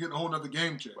season, we get a whole nother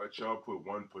game check. But y'all put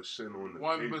 1% on the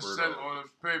 1% paper. 1% on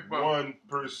the paper.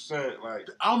 1%, like...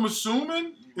 I'm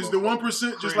assuming is the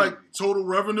 1% just like total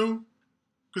revenue?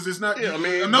 Because it's not... Yeah, I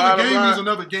mean, another game is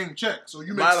another game check. So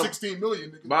you make $16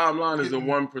 million. Bottom line is a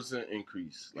 1%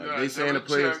 increase. Like they saying the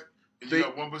players... You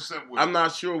got 1% with I'm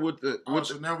not sure what the...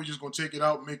 so now we're just going to take it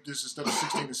out and make this instead of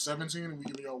 16 to 17 and we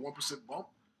giving y'all 1% bump?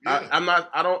 Yeah. I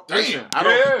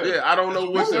don't know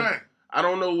what the... I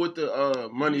don't know what the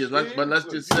money is, but let's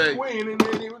just say.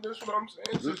 That's what I'm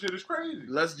saying. This shit is crazy.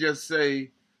 Let's just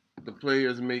say the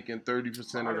player's making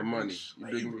 30% of the money. It's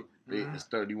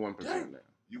 31% now.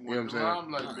 You know what I'm saying?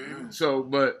 Like, baby. So,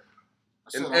 but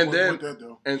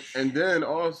and then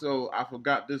also I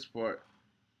forgot this part.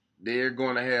 They're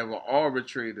going to have an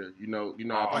arbitrator. You know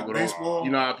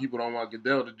how people don't want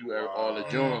Goodell to do all the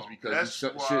Jones because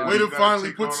shit. Way to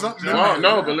finally put something in there.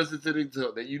 No, but listen to the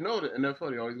NFL.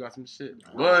 They always got some shit.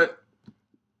 But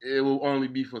it will only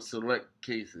be for select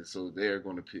cases, so they're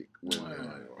going to pick when.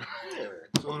 Yeah.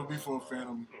 So it'll be for a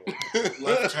phantom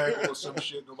left tackle or some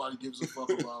shit nobody gives a fuck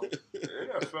about. The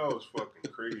NFL is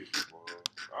fucking crazy, boy.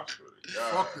 I swear to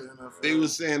God. Fuck the NFL. They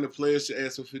was saying the players should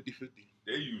ask for 50-50.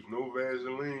 They use no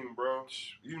Vaseline, bro.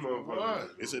 You motherfuckers.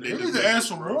 What? They said They they need just to ask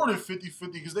for bro. more than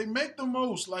 50-50 because they make the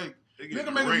most. Like, They get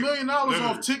nigga make $1 raped, million off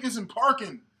literally. tickets and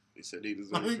parking. They said they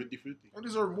deserve Like, 50-50. They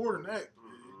deserve more than that.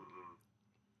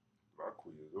 My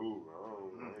queen is over.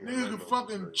 I ain't Niggas got can no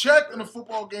fucking say. check in a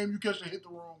football game. You catch a hit the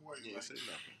wrong way. He ain't Like, say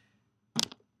nothing.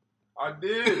 I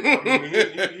did. I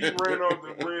mean, he ran off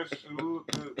the grand salute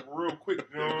real quick.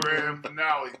 You know, The grand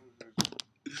finale.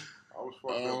 I was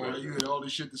fucked Oh, up. now you had all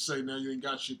this shit to say. Now you ain't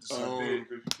got shit to say. Oh. I did,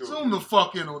 'cause you killed Zoom me. the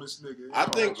fuck in on this nigga. I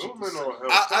think- Zoom in on him.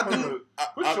 I Tell him do- to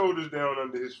Put shoulders down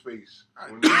under his face.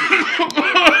 When This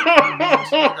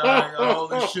nigga, I got all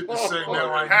this shit to say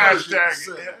now. I ain't got shit to Hashtag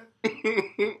say.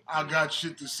 it. I got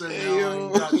shit to say Hey, now. I yo.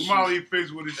 ain't got shit. Smiley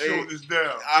face with his Hey. shoulders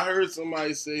down. I heard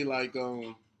somebody say like,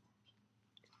 they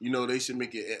should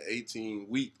make it an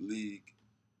 18-week league,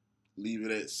 leave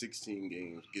it at 16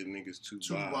 games, give niggas two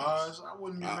buys. I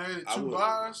wouldn't be mad at I two would,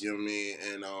 buys. You know what I mean?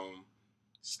 And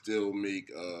still make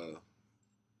the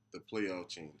playoff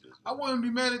changes. I wouldn't be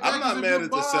mad at that. I'm not 'cause if mad you're at the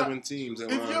buying- 7 teams.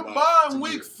 And If run you're by buying together.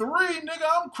 week 3, nigga,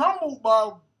 I'm crumbled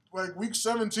by like week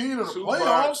 17 of the two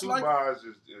playoffs. Two Like, buys is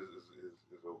okay.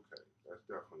 That's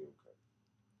definitely okay.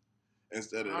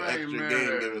 Instead of I the ain't extra mad game,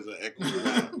 at there was an extra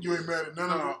bye. you ain't mad at none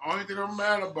of No, it. only thing I'm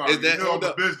mad about Is is that- the hold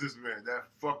up. businessman. That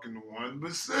fucking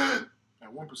 1%.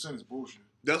 That 1% is bullshit.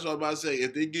 That's what I'm about to say.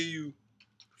 If they give you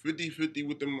 50-50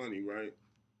 with the money, right?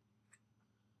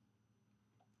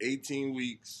 18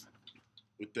 weeks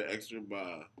with the extra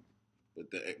bye,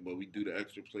 but we do the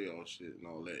extra playoff shit and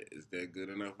all that. Is that good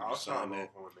enough? Would I'll you sign sign off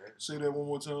that? on that. Say that one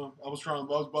more time. I was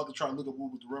about to try and look up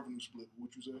what was the revenue split. What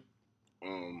you say?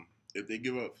 If they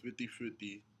give up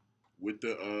 50-50 with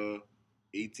the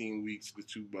 18 weeks, the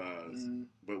two buys,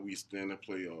 but we stand the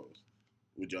playoffs,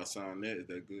 would y'all sign that? Is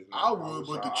that good? I would,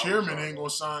 but the chairman ain't gonna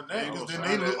sign that because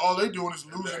then all they doing is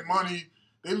losing money.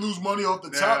 They lose money off the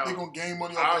top. They gonna gain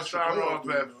money off I'll extra sign playoff off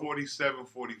games, at you know? 47,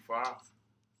 45.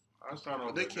 I'll sign off.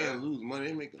 But they at can't that. lose money.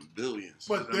 They making billions.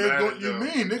 But Doesn't they're matter, going. You though.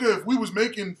 mean, nigga? If we was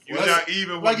making You're less, not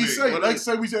even with like you me. say, What like is-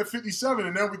 say we at 57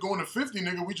 and now we going to 50,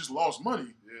 nigga. We just lost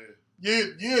money. Yeah.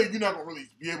 Yeah, you're not gonna really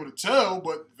be able to tell,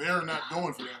 but they're not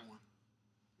going for that one.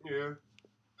 Yeah.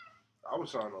 I would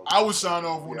sign off. I would sign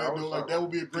off on Yeah, I that would though. sign Like that off.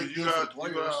 would be a great You deal gotta, for the you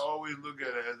players. gotta always look at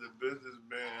it as a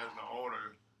businessman, as an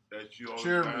owner, that you always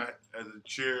Chairman. got, as a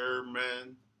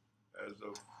chairman, as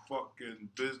a fucking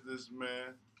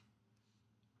businessman.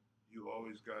 You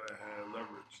always gotta have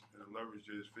leverage, and the leverage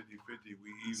is 50-50. We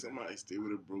even. Somebody stay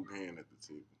with a broke hand at the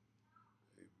table.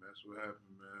 Hey, that's what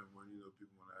happened, man. When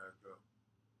people want to act up.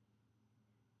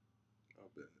 I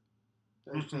bet.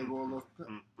 Hashtag all left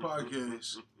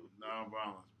podcast.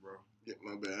 Non-violence, bro. Yeah,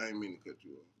 my bad. I didn't mean to cut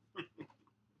you off.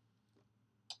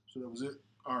 So that was it.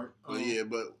 All right. But yeah,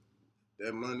 but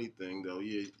that money thing though,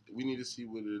 yeah, we need to see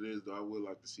what it is though. I would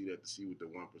like to see that, to see what the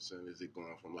 1% is. It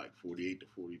going from like 48 to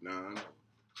 49?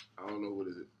 I don't know what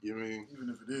is it. You know what I mean? Even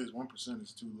if it is 1%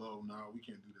 is too low. Nah, we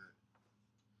can't do that.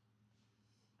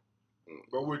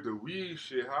 But with the weed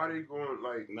shit, how they going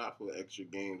like? Not for extra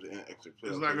games and extra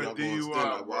playoffs. It's like a Y'all gonna DUI, stand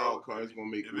that bro. wild card. It's gonna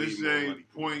make If way it's more a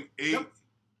money. 0.8,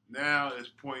 now it's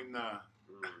 0.9.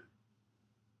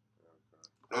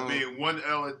 I mean, 1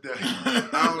 L a day.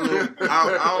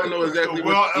 I don't know exactly. So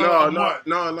What, well, no. I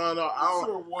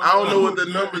don't know what the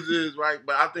numbers is, right?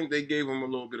 But I think they gave them a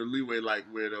little bit of leeway, like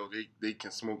where though they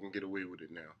can smoke and get away with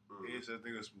it now. It's a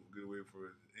thing that's good way for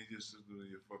it. It's just system in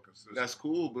your fucking system. That's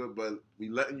cool, but we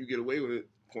letting you get away with it.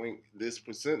 This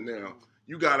percent now.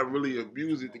 You gotta really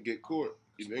abuse it to get caught.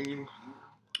 You think?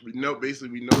 We know it's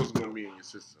gonna be in your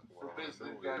system.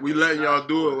 We letting y'all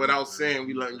do it without saying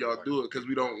we letting y'all do it because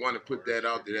we don't want to put that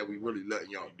out there that we really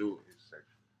letting y'all do it.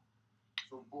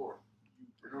 So, boy,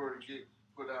 in order to get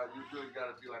put out, you really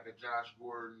got to be like a Josh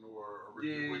Gordon or a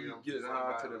Ricky Williams. get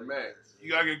high to the max. You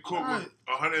gotta get caught with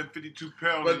 152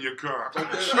 pounds But- in your car.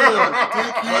 But then,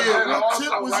 dickhead, what also,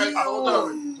 tip was right, he hold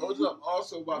on? up. Hold up.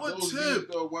 Also, about What those tip? years,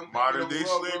 though, one thing Modern we day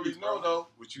don't slavery, really know, bro. though.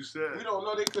 What you said. We don't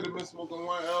know. They could have been smoking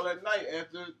 1 L at night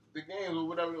after the games or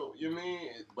whatever. You know what I mean?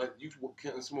 But you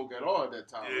couldn't smoke at all at that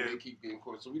time. Yeah. And they keep getting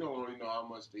caught. So we don't really know how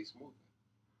much they smoking.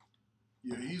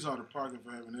 Yeah, he's out of pocket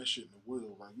for having that shit in the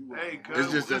will. Like you. Hey, right. cuz,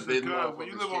 It's just that listen, they cuz, when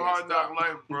you motherfuckers live a can't hard knock stop.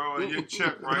 life, bro, and your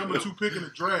check right Number now. 2 pick in the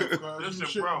draft, guys. You Listen,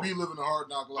 shouldn't bro. be living a hard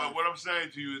knock life. But what I'm saying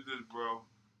to you is this, bro.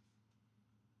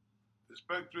 The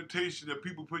expectation that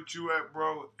people put you at,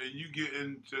 bro, and you get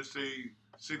in, just say,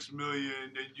 $6 million,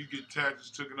 then you get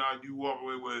taxes taken out, you walk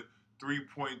away with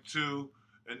 3.2,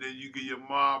 and then you get your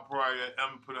mom probably an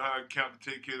M put her account to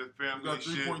take care of the family. You got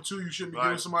and shit. 3.2. You shouldn't be Like-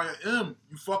 giving somebody an M.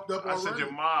 You fucked up I already. said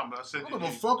your mom, but I said I don't give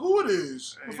a fuck who it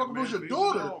is. Hey, The fuck man, was your leave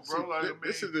daughter? it alone, bro. Like, I mean,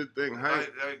 This is the thing. Hank,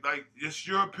 like, it's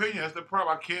your opinion. That's the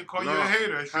problem. I can't call you No, a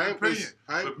hater. It's your Hank opinion. is-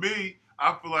 Hank- But me,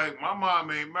 I feel like my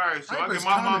mom ain't married, so Hank I is get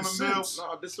my mom common a meal. sense.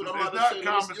 no, this is what It's I'm about not to say.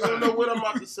 common You don't know sense. what I'm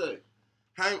about to say.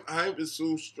 Hank is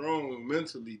so strong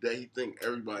mentally that he think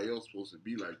everybody else supposed to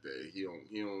be like that. He don't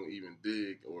even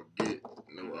dig or get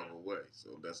no other way.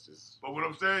 So that's just But what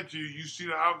I'm saying to you, you see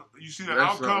the that's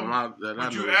outcome. something that I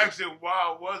But you know. asked it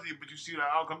why was he? But you see the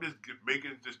outcome.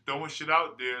 Just throwing shit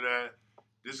out there that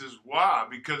this is why.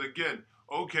 Because again,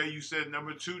 okay, you said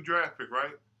number 2 draft pick,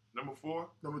 right? Number 4.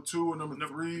 Number 2 or number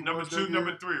 3. Number 2,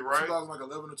 number 3, right?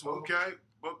 2011 or 12. Okay,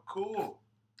 but cool.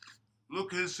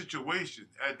 Look at his situation.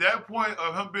 At that point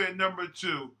of him being number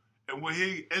 2 and what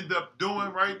he ended up doing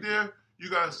right there, you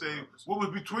gotta say what was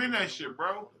between that shit,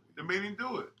 bro, that made him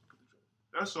do it.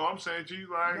 That's all I'm saying to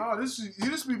you. Like, No,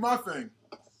 this be my thing.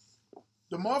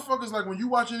 The motherfuckers, like when you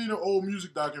watch any of the old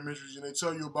music documentaries and they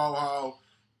tell you about how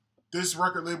this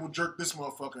record label jerked this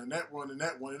motherfucker and that one and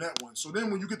that one and that one. So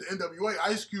then when you get to NWA,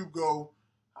 Ice Cube go,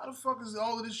 how the fuck is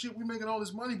all of this shit? We making all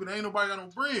this money, but ain't nobody got no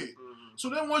bread. So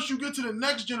then once you get to the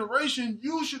next generation,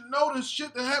 you should know the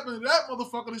shit that happened to that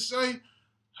motherfucker to say,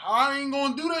 I ain't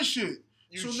gonna do that shit.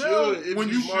 You so should now, if when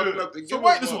you you smart should. enough to So give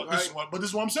wait, a this fuck,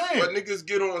 is what I'm saying. But niggas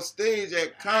get on stage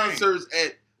at concerts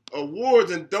at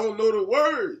awards and don't know the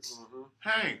words.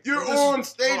 Hank, You're But this on is-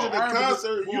 stage hold at on, the all right, but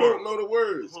concert, this- you don't know the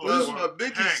words. hold This is on, my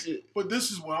Biggie Hank. shit. But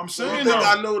this is what I'm So you saying. think though.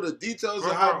 I know the details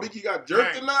of how Bro, Biggie got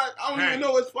jerked Hank, or not? I don't Hank. even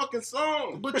know his fucking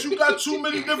song. But you got too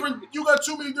many different Hey,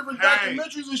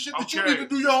 documentaries and shit that you okay. need to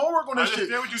do your homework on I that shit.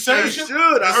 understand what you Same They said. shit.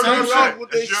 should. I Same started shit. off with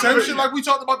That's they your Same opinion. shit like we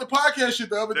talked about the podcast shit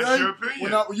the other That's day. your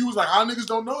opinion. When you was like, how niggas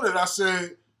don't know that? I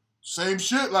said, same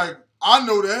shit. Like, I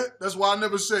know that. That's why I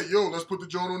never said, yo, let's put the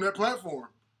joint on that platform.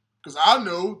 Because I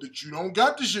know that you don't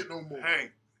got the shit no more. Hank,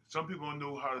 some people don't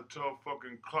know how to tell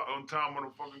fucking clock on time on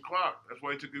the fucking clock. That's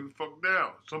why he took it the fuck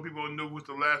down. Some people don't know what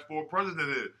the last 4 president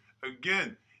is.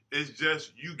 Again, it's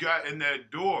just you got in that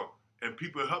door and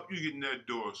people help you get in that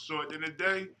door. So at the end of the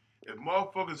day, if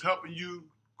motherfuckers helping you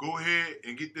go ahead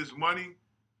and get this money,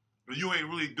 but you ain't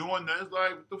really doing that, it's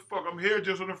like, what the fuck? I'm here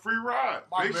just on a free ride.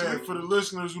 My basically. bad. For the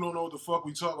listeners who don't know what the fuck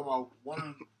we talking about, one of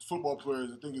the football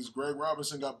players, I think it's Greg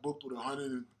Robinson, got booked with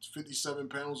 157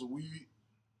 pounds of weed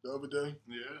the other day.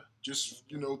 Yeah. Just,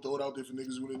 throw it out there for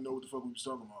niggas who didn't know what the fuck we was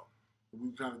talking about. We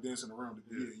were kind of dancing around it.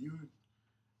 Yeah, you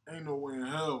ain't no way in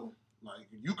hell. Like,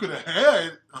 you could have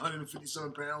had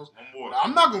 157 pounds. One more. But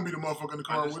I'm not going to be the motherfucker in the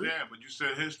I car with it. understand, but you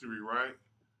said history, right?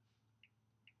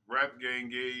 Rap Gang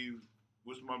gave,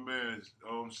 what's my man's,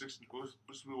 what's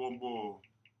the one boy?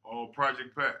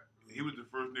 Project Pat. He was the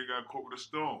first nigga got caught with a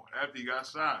stone after he got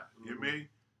signed. You know what I mean?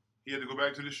 He had to go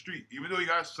back to the street. Even though he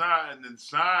got signed, and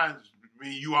signs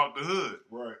mean you out the hood.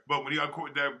 Right. But when he got caught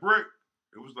with that brick,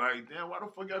 it was like, damn, why the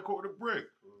fuck you got caught with a brick?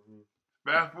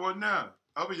 Fast forward now.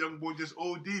 Other young boy just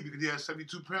OD because he had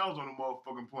 72 pounds on the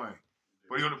motherfucking plane.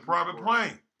 But he on a private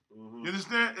plane. You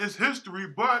understand? It's history,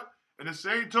 but in the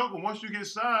same token, once you get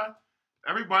signed,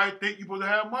 everybody think you supposed to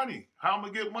have money. How I'm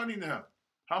going to get money now?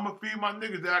 How I'm going to feed my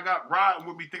niggas that I got riding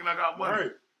with me thinking I got money?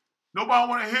 Right. Nobody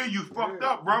want to hear you fucked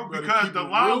up, bro, You better because keep the it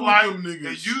real limelight with them and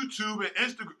niggas. YouTube and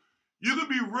Instagram, you can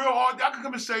be real hard. I can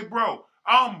come and say, bro,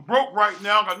 I'm broke right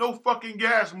now, got no fucking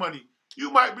gas money.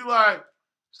 You might be like,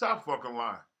 stop fucking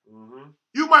lying.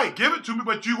 You might give it to me,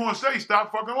 but you gonna say,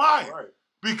 stop fucking lying. Right.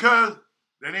 Because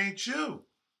that ain't you.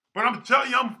 But I'm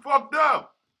telling you, I'm fucked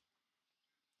up.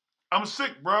 I'm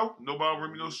sick, bro. Nobody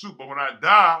bring me no soup. But when I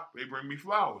die, they bring me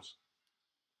flowers.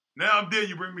 Now I'm dead,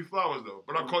 you bring me flowers, though.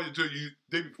 But I call you till you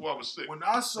day before I was sick. When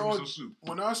I Bring me some soup.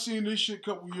 when I seen this shit a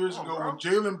couple years Come ago, on, when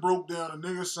Jalen broke down, a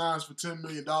nigga signs for $10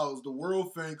 million, the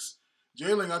world thinks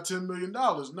Jalen got $10 million.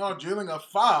 No, Jalen got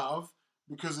 5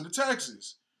 because of the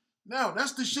taxes. Now,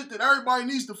 that's the shit that everybody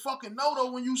needs to fucking know,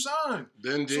 though, when you sign.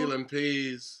 Then Jalen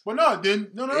pays But no.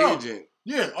 agent.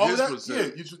 Yeah, all His that.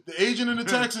 percentage. Yeah, the agent and the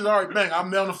taxes, all right, bang,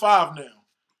 I'm down to 5 now.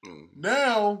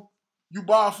 Now, you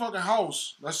buy a fucking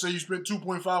house. Let's say you spent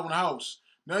 2.5 on a house.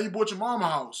 Now you bought your mama a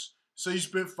house. Say you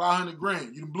spent 500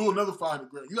 grand. You blew another 500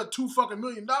 grand. You got $2 fucking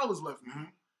million left.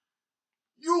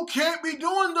 You can't be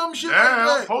doing dumb shit Now,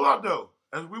 like that. hold up, though.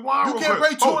 As we wind You real can't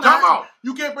quick. pay Oh, time out.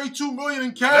 You can't pay $2 million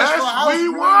in cash for a house. Let's You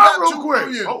ain't rewind got real $2 quick.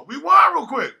 million. Oh, rewind real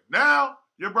quick. Now,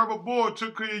 your brother boy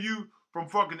took care of you from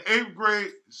fucking 8th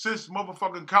grade since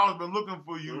motherfucking college been looking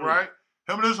for you, right?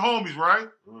 Him and his homies, right?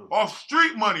 Off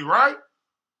street money, right?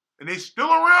 And they still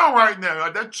around right now.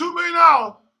 Like that $2 million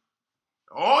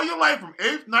all your life from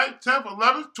 8th, 9th, 10th,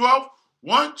 11th, 12th,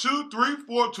 1, 2, 3,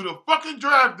 4 to the fucking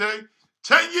draft day.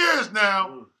 10 years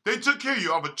now, they took care of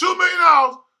you. Over $2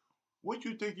 million. What do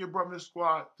you think your Brooklyn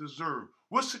squad deserve?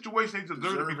 What situation they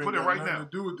deserve to be put in right now? To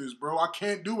do with this, bro. I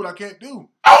can't do what I can't do.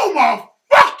 Oh my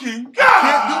fucking God! I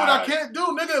can't do what I can't do,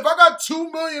 nigga. If I got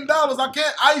 $2 million, I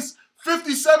can't ice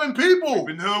 57 people.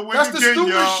 That's the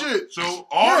stupid shit. So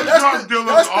all the drug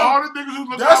dealers, all the niggas who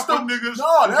look out for niggas,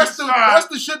 that's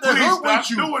the shit that hoodwinks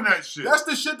you. Doing that shit. That's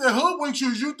the shit that hoodwinks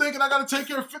you. Is you thinking I gotta take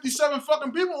care of 57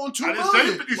 fucking people on $2 million? I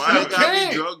didn't say 57. You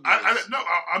can't. No,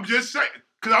 I'm just saying.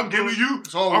 Cause I'm giving you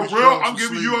I'm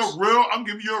giving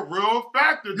you a real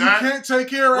factor. You can't take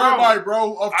care of everybody,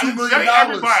 bro. Of $2 million.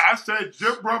 I said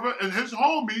your brother and his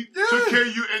homie took care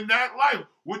of you in that life.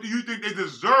 What do you think they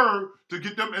deserve to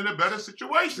get them in a better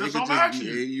situation? That's all I'm asking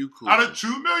you. Out of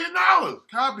 $2 million.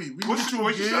 Copy. We can get you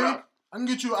a gig.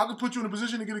 I can put you in a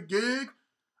position to get a gig.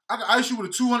 I can ice you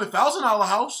with a $200,000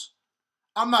 house.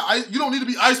 You don't need to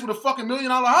be iced with a fucking $1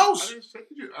 million house.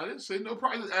 I didn't say no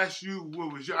price. I just asked you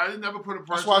what was your. I didn't never put a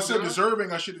price. That's why I said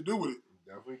deserving. I shit to do with it.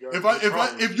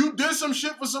 If you did some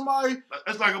shit for somebody,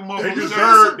 that's like a motherfucker. They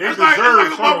deserve.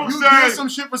 You did some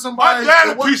shit for somebody. My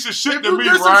dad a piece of shit to me, right? If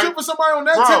you did some shit for somebody on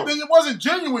that tip, then it wasn't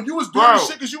genuine. You was doing the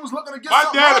shit because you was looking to get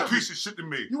something. My dad a piece of shit to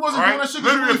me. You wasn't doing that shit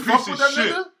because you really fucked with that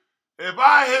nigga. If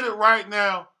I hit it right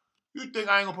now, you think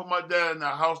I ain't gonna put my dad in the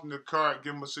house in the car and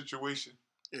give him a situation?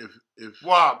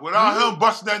 Why? Without him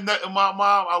busting that nut in my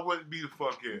mom, I wouldn't be the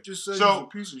fuck here. You just said you're a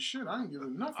piece of shit. I ain't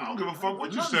giving nothing. I don't give a fuck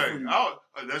what you say.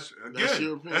 That's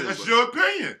your opinion. That's your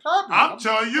opinion. I'm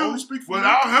telling you,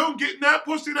 without him getting that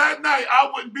pussy that night, I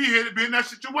wouldn't be here to be in that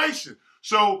situation.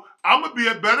 So I'm gonna be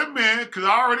a better man because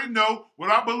I already know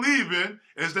what I believe in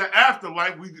is the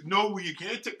afterlife. We know you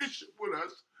can't take this shit with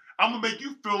us. I'm gonna make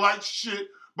you feel like shit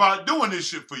by doing this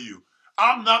shit for you.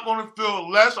 I'm not going to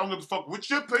feel less. I'm going to fuck what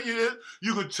your opinion is.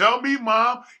 You can tell me,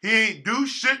 Mom, he ain't do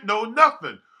shit, no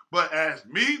nothing. But as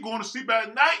me going to sleep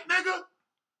at night, nigga,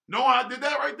 no, I did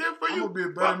that right there for you. I'm going to be a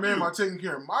better man by taking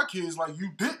care of my kids like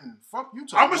you didn't. Fuck you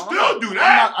talking I'm going to still do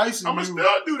that. I'm not icing you. I'm going to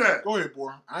still do that. Go ahead,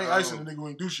 boy. I ain't icing the nigga who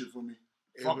ain't do shit for me.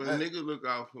 If a nigga look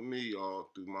out for me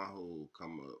all through my whole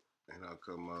come up, and I'll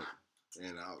come up,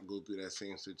 and I'll go through that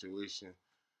same situation.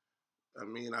 I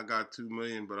mean, I got $2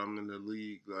 million, but I'm in the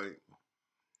league, like,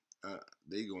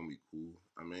 they gonna be cool.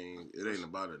 I mean, it ain't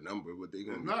about a number, but they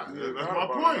gonna be cool. That's my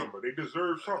point. They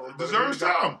deserve something. Deserve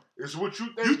something. It's what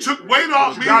you think. You took weight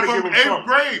off me from 8th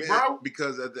grade, bro.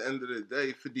 Because at the end of the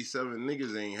day, 57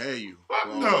 niggas ain't had you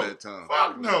for all that time.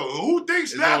 Fuck no. Who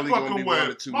thinks that fucking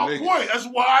way? My point. That's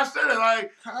why I said it.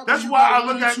 Like, that's why I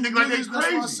look at niggas like they crazy.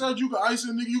 That's why I said you can ice a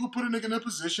nigga. You can put a nigga in a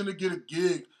position to get a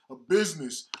gig, a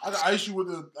business. I can ice you with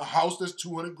a house that's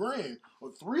 $200,000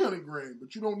 or $300,000,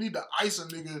 but you don't need to ice a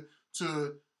nigga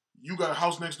to you got a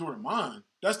house next door to mine.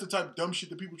 That's the type of dumb shit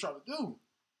that people try to do.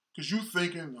 Cause you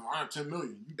thinking, all right, $10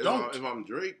 million. You don't. If I'm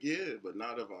Drake, yeah, but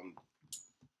not if I'm.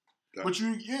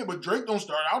 But Drake don't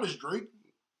start out as Drake.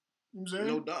 You know what I'm saying?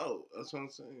 No doubt. That's what I'm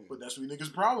saying. But that's what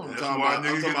niggas' problem. That's why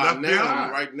niggas get left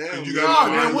behind. Right now.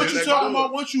 Man, what you talking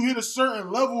about? Once you hit a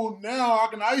certain level, now I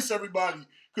can ice everybody.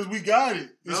 Because we got it.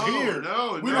 It's here.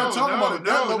 We're not talking about it.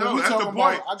 That level. We're talking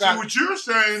about, I got See, what you're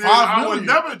saying is I would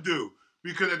never do.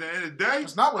 Because at the end of the day,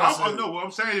 that's not what I said. No, what I'm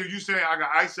saying is you saying I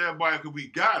got ice everybody because we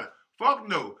got it. Fuck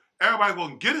no. Everybody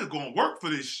gonna get it, gonna work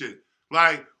for this shit.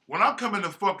 Like, when I come in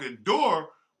the fucking door,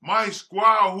 my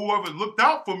squad, whoever looked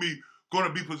out for me,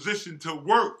 gonna be positioned to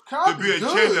work to be a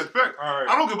change effect. Right.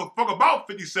 I don't give a fuck about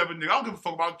 57 niggas. I don't give a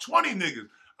fuck about 20 niggas.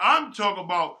 I'm talking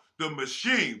about the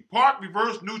machine. Park,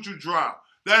 reverse, neutral, drive.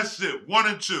 That's it. 1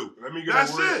 and 2. Let me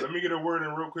get a word in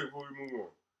real quick before we move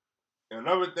on.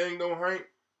 Another thing though, Hank,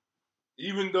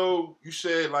 even though you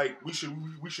said like we should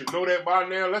know that by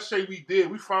now, let's say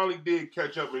we finally did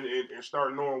catch up and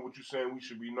start knowing what you're saying we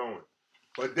should be knowing.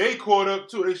 But they caught up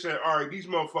too. They said, all right, these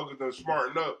motherfuckers done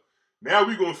smarten up. Now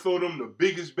we gonna throw them the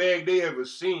biggest bag they ever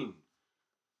seen.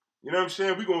 You know what I'm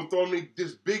saying? We gonna throw them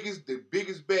the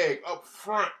biggest bag up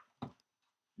front.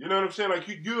 You know what I'm saying? Like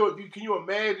can you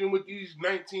imagine what these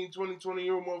 19,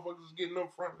 20-year-old motherfuckers getting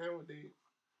up front nowadays?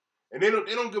 And they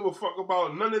don't give a fuck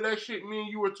about none of that shit me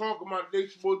and you were talking about they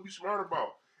supposed to be smart about.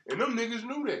 And them niggas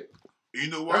knew that. You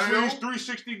know why? That's where these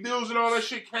 360 deals and all that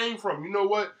shit came from. You know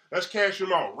what? Let's cash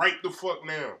them out right the fuck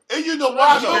now. And you know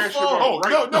why? No, not all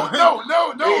the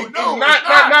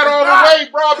way,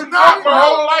 bro. I've been broke my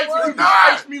whole life. And you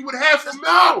iced me with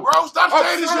 $500,000. Bro, stop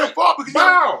saying this your fault because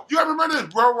you gotta remember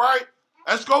this, bro, right?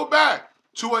 Let's go back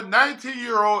to a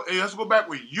 19-year-old and let's go back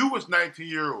when you was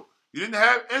 19-year-old. You didn't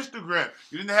have Instagram.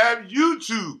 You didn't have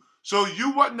YouTube. So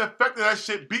you wasn't affected that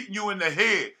shit beating you in the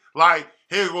head. Like,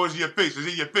 here it goes in your face. It's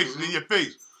in your face. It's in your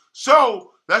face.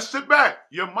 So Let's sit back.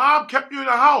 Your mom kept you in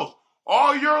the house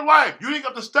all your life. You didn't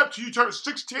got to step till you turned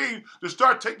 16 to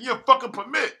start taking your fucking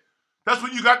permit. That's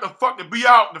when you got to fucking be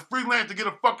out in the freelance to get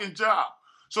a fucking job.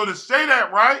 So to say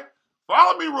that, right?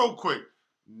 Follow me real quick.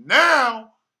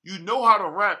 Now you know how to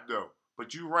rap though,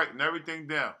 but you writing everything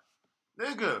down.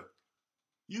 Nigga,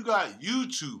 you got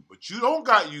YouTube, but you don't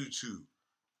got YouTube.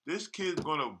 This kid's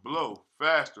gonna blow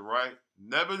faster, right?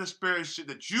 Never experience shit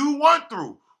that you went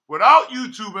through without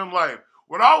YouTube in life,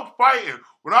 without fighting,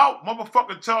 without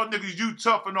motherfucking telling niggas you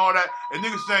tough and all that, and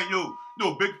niggas saying,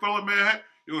 yo, big fella, man,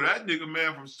 yo, that nigga,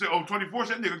 man, from 24,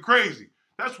 that nigga crazy.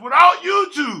 That's without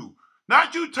YouTube.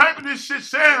 Not you typing this shit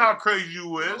saying how crazy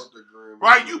you is,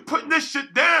 right? You putting this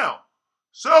shit down.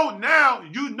 So now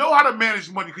you know how to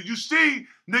manage money because you see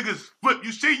niggas flip.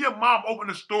 You see your mom open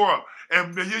the store up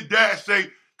and your dad say,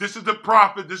 this is the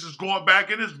profit, this is going back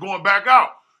in, this is going back out.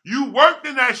 You worked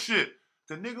in that shit.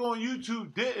 The nigga on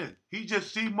YouTube didn't. He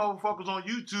just see motherfuckers on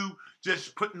YouTube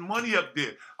just putting money up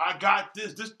there. I got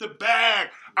this the bag.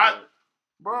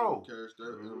 Bro. Cash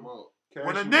that in them out.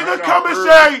 When a nigga come and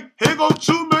say, here go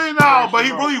 $2 million, but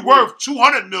he really worth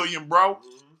 $200 million, bro.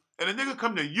 And a nigga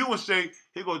come to you and say,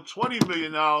 here go $20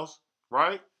 million,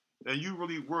 right? And you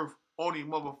really worth only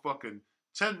motherfucking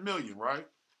 $10 million, right?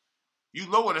 You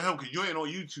lower than him because you ain't on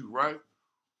YouTube, right?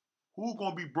 Who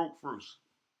gonna be broke first?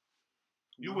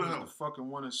 You with him. The fucking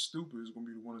one that's stupid is gonna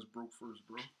be the one that's broke first,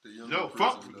 bro. The younger Yo,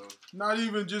 person, fuck. though. Not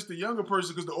even just the younger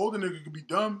person, because the older nigga could be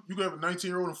dumb. You could have a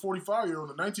 19-year-old and a 45-year-old.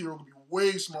 The 19-year-old could be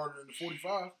way smarter than the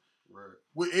 45. Right.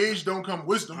 With age don't come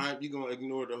wisdom. Hype, you gonna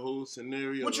ignore the whole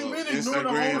scenario. What you of mean ignore the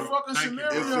whole fucking Thank you, bro.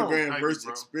 scenario? Instagram Thank versus you,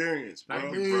 bro. experience, bro. I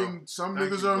Thank you, mean, some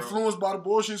Thank niggas you, are bro. influenced by the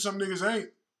bullshit, some niggas ain't.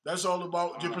 That's all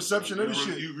about your perception of the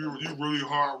shit. You really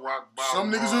hard rock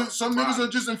bottom. Some niggas are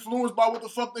just influenced by what the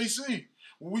fuck they see.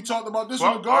 When we talked about this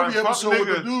on the Fuck, Garvey fuck episode with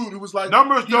the niggas. dude, it was like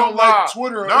Numbers he don't like lie.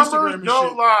 Twitter or Numbers Instagram and don't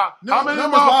shit. lie. How many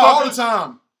Numbers lie all the motherfuckers?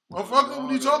 time. Motherfucker, what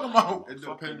are you talking about? It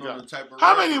depends on the type of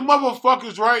How many rapper.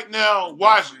 motherfuckers right now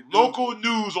watch Definitely do. local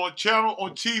news on channel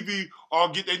on TV or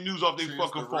get their news off their Chance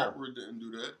fucking the phone? rapper didn't do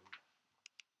that.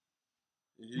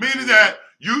 He Meaning did. that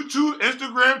YouTube,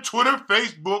 Instagram, Twitter,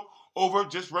 Facebook over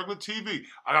just regular TV.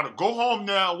 I gotta go home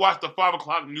now and watch the 5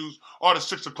 o'clock news or the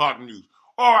 6 o'clock news.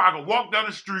 Or I can walk down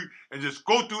the street and just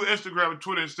go through Instagram and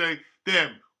Twitter and say,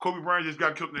 damn, Kobe Bryant just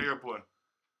got killed in the airplane.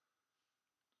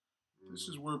 This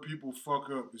is where people fuck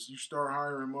up. Is you start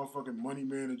hiring motherfucking money It's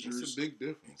managers, a big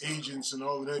difference. agents, and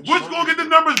all of that. What's gonna get the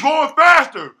numbers going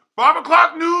faster? 5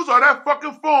 o'clock news or that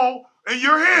fucking phone in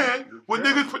your hand when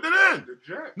niggas put it in? The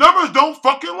Jack. Numbers don't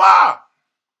fucking lie.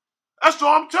 That's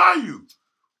all I'm telling you.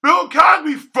 Bill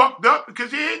Cosby fucked up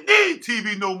because he didn't need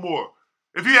TV no more.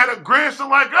 If he had a grandson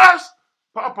like us,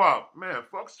 Pop, man,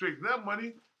 fuck straight that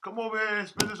money. Come over here and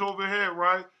spend this over here,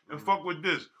 right? And fuck with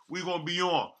this. We gonna be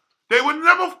on. They would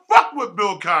never fuck with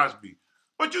Bill Cosby.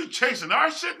 But you chasing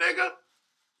our shit, nigga?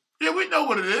 Yeah, we know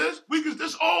what it is. We get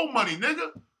this old money,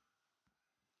 nigga.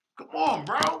 Come on,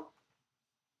 bro.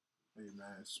 Hey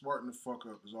man, smarten the fuck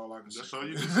up is all I can say. That's all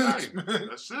you can say.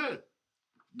 That's it.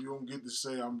 You don't get to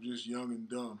say I'm just young and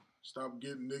dumb. Stop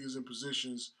getting niggas in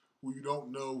positions who you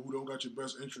don't know, who don't got your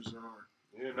best interests in heart.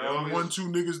 Yeah, Them now one, two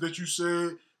niggas that you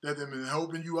said that have been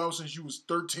helping you out since you was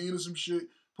 13 or some shit,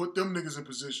 put them niggas in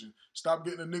position. Stop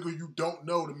getting a nigga you don't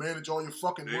know to manage all your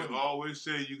fucking They money. always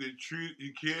say you can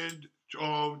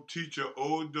teach an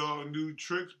old dog new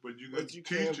tricks, but you can But you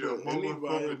can't teach a put anybody in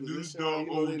motherfucker a new position dog you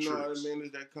know old they know how tricks. to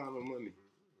manage that kind of money.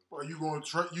 Are you going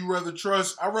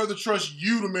to I'd rather trust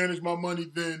you to manage my money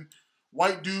than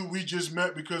white dude we just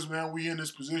met because, man, we in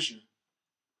this position.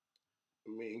 I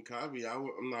mean, Cosby,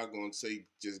 I'm not going to say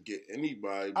just get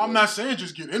anybody. I'm but not saying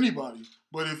just get anybody,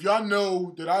 but if y'all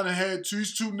know that I done had two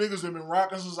niggas that been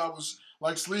rocking since I was,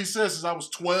 like Slee said, since I was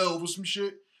 12 or some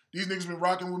shit. These niggas been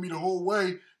rocking with me the whole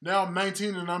way. Now I'm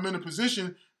 19 and I'm in a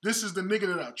position. This is the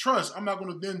nigga that I trust. I'm not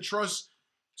going to then trust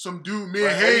some dude. Me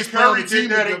and Hayes Curry found the team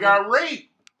did that and together. got raped.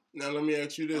 Now, let me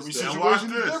ask you this. Every though. Now watch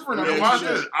situation is this. different. Let me Now ask watch you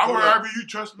this. this. I'm Hold wherever up. you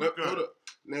trust me. Hold up.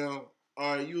 Now,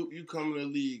 all right, you come in the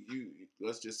league.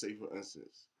 Let's just say, for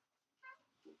instance,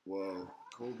 well,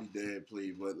 Kobe dad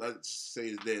played, but let's say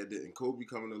his dad didn't. Kobe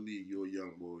come in the league. You're a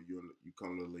young boy. You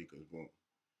come to the Lakers. Boom.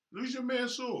 Lose your man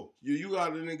soul. You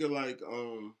got a nigga like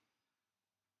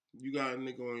you got a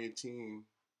nigga on your team.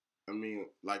 I mean,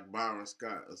 like Byron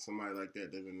Scott or somebody like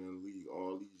that. They've been in the league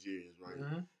all these years, right?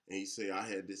 Mm-hmm. And he say, I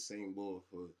had this same ball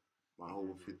for my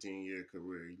whole 15-year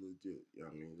career. He legit. You know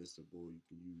what I mean? This the ball you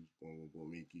can use. Gonna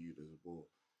make you this ball.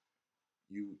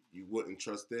 You wouldn't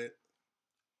trust that?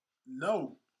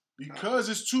 No, because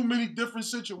it's too many different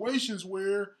situations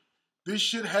where this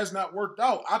shit has not worked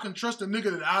out. I can trust a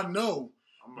nigga that I know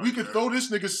We could throw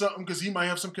this nigga something because he might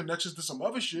have some connections to some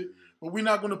other shit, but we're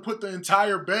not going to put the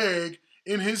entire bag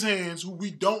in his hands who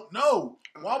we don't know.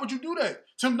 Why would you do that?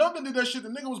 Tim Duncan did that shit. The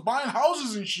nigga was buying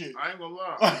houses and shit. I ain't gonna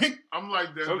lie. Like, I'm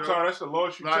like that. Sometimes though. that's the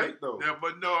loss you like, take, though. Yeah,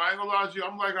 but no, I ain't gonna lie to you.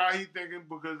 I'm like how he thinking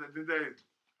because at the end of the day,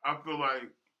 I feel like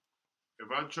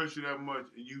if I trust you that much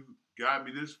and you got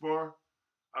me this far,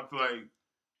 I feel like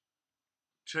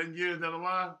 10 years down the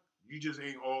line, you just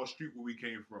ain't all street where we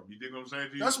came from. You dig what I'm saying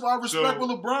to you? that's why I respect what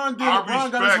LeBron did. I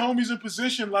LeBron got his homies in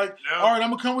position like, all right, I'm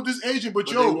going to come with this agent, but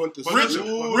But yo, they went to Rich,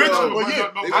 school, Rich, though. but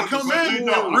yeah, They I went to come in,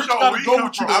 school. Rich got to go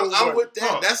with you. I'm with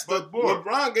that. That's the boy.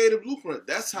 LeBron gave the blueprint.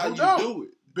 That's how No you doubt. do it.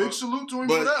 Big salute to him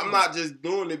But for that. I'm not just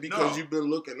doing it because No. you've been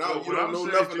looking out. But You what don't I'm know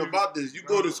saying nothing to you- about this. You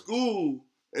go to school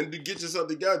and to get yourself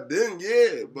together, then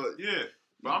yeah. But Yeah.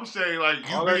 But I'm saying, like,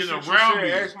 you All that being shit you around said,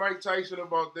 me. ask Mike Tyson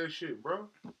about that shit, bro.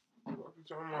 What you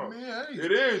talking I about? mean, hey.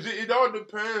 It is. It all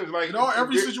depends. Like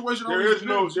Every situation there always is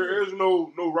no depends, there is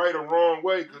no right or wrong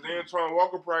way. Because Antoine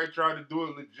Walker probably tried to do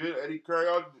it legit. Eddie Curry,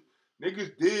 all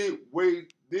niggas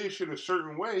did shit a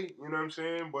certain way. You know what I'm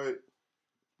saying? But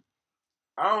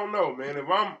I don't know, man. If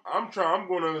I'm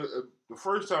gonna the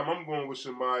first time I'm going with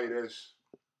somebody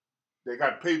they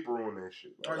got paper on that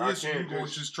shit. Like, Oh, I yeah, so you can't going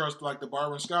to just trust like the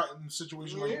Byron Scott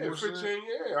situation like you were 15, saying?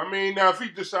 yeah. I mean, now if he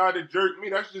decided to jerk me,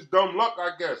 that's just dumb luck,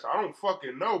 I guess. I don't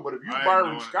fucking know. But if you I ain't Byron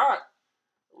doing it. Scott,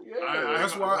 yeah.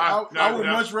 That's why I would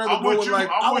much rather go with like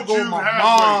I would want go you with my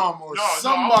halfway. mom or No, I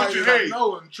somebody want you- that I hey,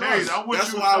 know and trust. I'm with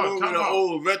that's you. why I no, went with time an out.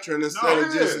 old veteran instead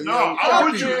of just a No, young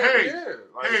I'm with copy. you. Hey,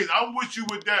 Like, hey, I'm with you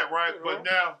with that, right? You But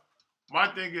know? now, my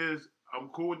thing is, I'm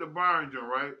cool with the Byron joint,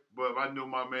 right? But if I know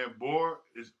my man Bohr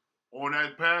is on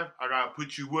that path, I gotta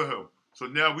put you with him. So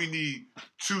now we need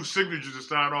 2 signatures to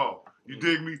sign off. You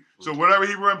dig me? So whatever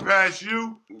he run past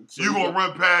you, So you gonna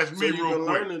run past so me you real can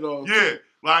quick. learn it all. Yeah,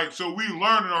 like so we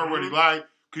learning already, Mhm. like,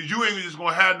 cause you ain't just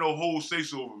gonna have no whole say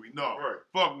so over me. No, Right.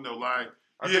 fuck no, like.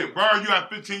 I Yeah, think- Byron, you got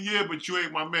 15 years, but you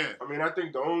ain't my man. I mean, I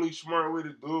think the only smart way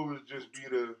to do it is just be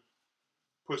to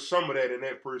put some of that in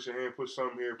that person and put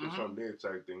some here, put some there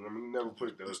type thing. I mean, you never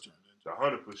put the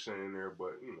 100% in there,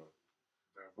 but you know.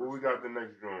 What we got the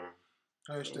next drawing?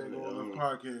 Hashtag all the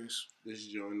podcast. This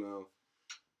joint now.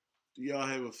 Do y'all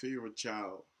have a favorite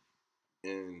child?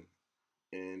 And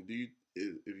do you,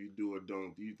 if you do or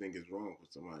don't, do you think it's wrong for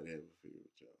somebody to have a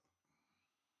favorite child?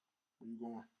 Where you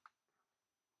going?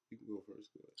 You can go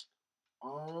first.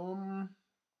 Go ahead.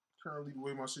 Currently the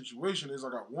way my situation is,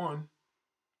 I got one.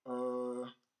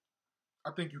 I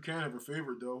think you can have a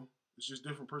favorite though. It's just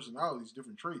different personalities,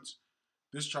 different traits.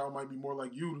 This child might be more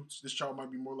like you. This child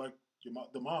might be more like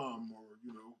the mom or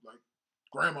like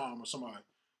grandmom or somebody.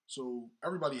 So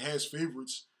everybody has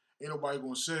favorites. Ain't nobody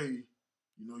gonna say,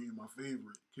 you my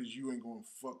favorite because you ain't gonna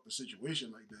fuck the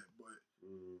situation like that. But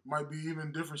might be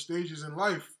even different stages in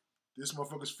life. This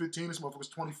motherfucker's 15. This motherfucker's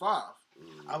 25.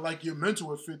 I like your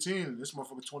mentor at 15, and this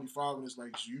motherfucker 25, and it's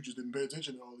like you just didn't pay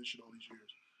attention to all this shit all these years.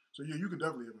 So yeah, you can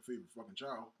definitely have a favorite fucking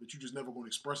child, but you just never gonna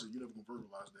express it. You never gonna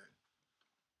verbalize that.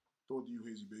 Throw it to you,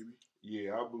 Hazy baby.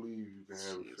 Yeah, I believe you can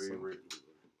have a favorite.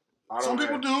 Some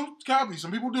people do. Copy.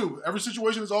 Some people do. Every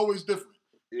situation is always different.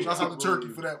 Yeah, Shouts I out to Turkey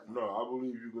believe- for that one. No, I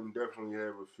believe you can definitely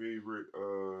have a favorite.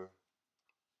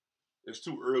 It's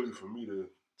too early for me to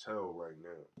tell right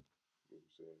now. You know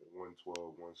what I'm saying?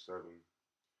 112, 17.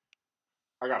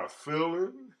 I got a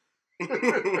feeling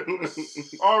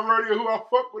already who I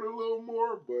fuck with a little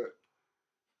more, but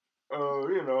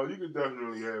you could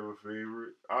definitely have a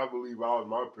favorite. I believe I was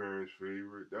my parents'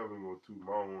 favorite. Definitely gonna toot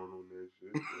my horn on that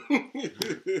shit.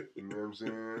 You know what I'm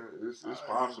saying? It's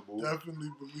possible. I definitely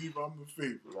believe I'm the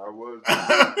favorite. I was.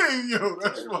 Yo,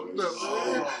 that's fucked up, man.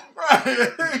 Oh. Right.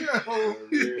 Yo.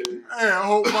 Hey, I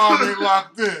hope mom ain't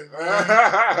locked in, man.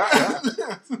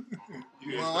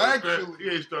 Well, actually.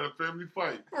 You ain't start a family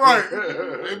fight. Right.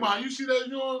 Hey, man, you see that,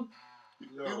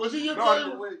 Was he your No,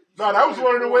 favorite? No, that was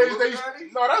one of the ways they.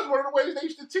 No, that's one of the ways they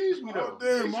used to tease me though. Oh,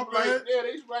 damn, They my used to bad. like, yeah,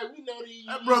 they used to like, we know these.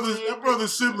 That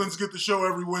brother's siblings get the show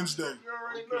every Wednesday. You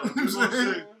already You know know. what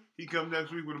I'm saying? He come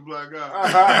next week with a black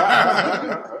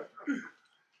eye.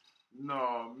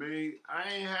 No, me, I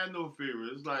ain't had no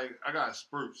favorite. It's like I got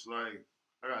spurts. Like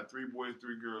I got 3 boys,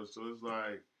 3 girls. So it's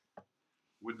like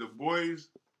with the boys,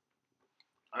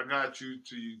 I got you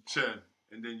to 10,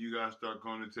 and then you gotta start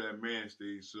going into that man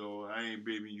stage. So I ain't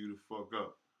babying you to fuck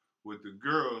up. With the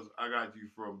girls, I got you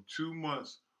from 2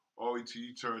 months all the way till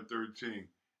you turn 13.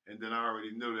 And then I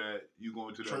already know that you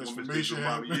going to that woman stage Transformation with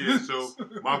mommy. Yeah, so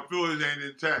my feelings ain't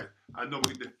intact. I know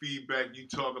we get the feedback, you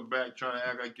talking back, trying to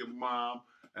act like your mom,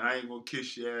 and I ain't gonna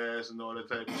kiss your ass and all that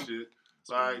type of shit.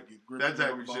 Like, that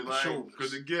type of shit. Like,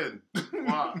 because again,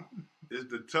 why? It's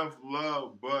the tough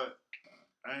love, but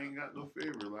I ain't got no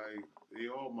favorite. Like, they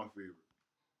all my favorite.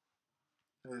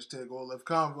 Hashtag all left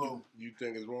convo. You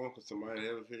think it's wrong because somebody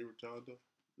have a favorite child though?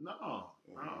 No,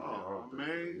 don't think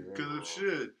man. so. Because of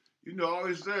shit. You know, I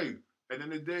always say, at the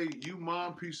end of the day, you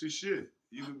mom piece of shit.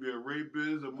 You can be a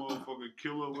rapist, a motherfucking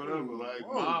killer, whatever. Like,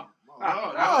 mom.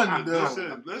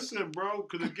 Listen, bro.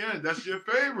 Because again, that's your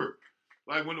favorite.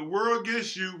 Like, when the world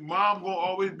gets you, mom gonna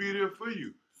always be there for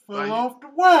you. Fell off the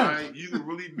wagon. Like, you can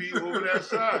really be over that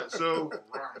side. So,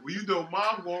 when you know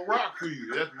mom gonna rock for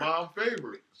you, that's mom's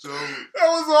favorite. So that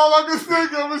was all I could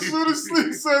think of as soon as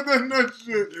Sleep said that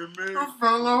shit. Yeah, man. I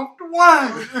fell off the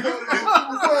wagon.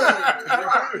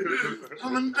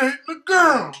 I'm dating a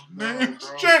girl named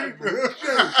Jenny.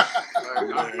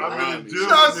 I'm in the jail.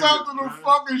 Shouts out to the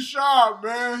fucking shop,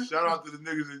 man. Shout out to the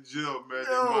niggas in jail, man.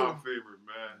 They're my favorite,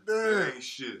 man. Damn. They ain't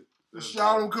shit. The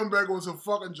shot don't come back on some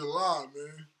fucking July,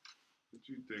 man. What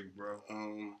you think, bro?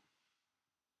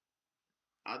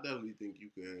 I definitely think you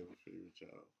could have a favorite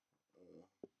child.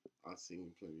 I've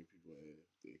seen plenty of people have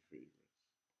their favorites.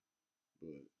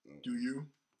 But do you?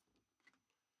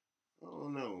 I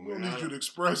don't know, man. We don't need you to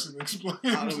express and explain.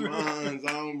 Out of mine,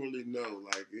 I don't really know.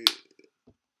 Like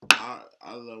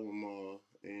I love them all.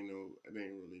 It ain't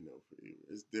really no favorite.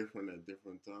 It's different at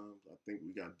different times. I think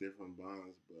we got different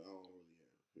bonds, but I don't really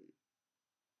have a favorite.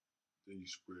 Then you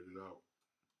spread it out.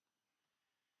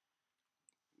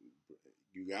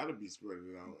 You gotta be spread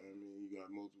it out. I mean, you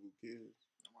got multiple kids.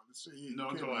 No,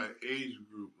 I'm talking like age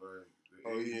group, like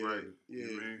the age bracket. Yeah. You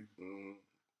know what I mean?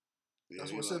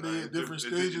 That's what I said. They at different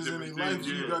stages in their life.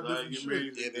 You got different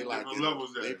shit. Yeah, they like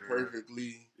levels. They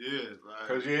perfectly. Yeah, like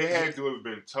because it had to have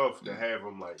been tough to have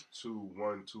them like 2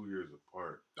 years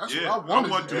apart. That's what I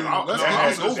wanted to do. Let's that get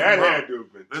this over. That had to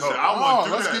have been tough. Listen, I want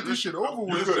to let's get this shit over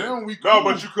with. No,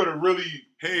 but you could have really.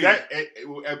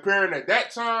 A parent at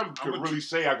that time could really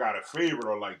say I got a favorite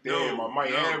or like, damn, I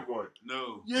might have one.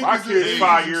 No, yeah, my kids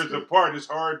 5 years apart. It's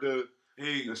hard to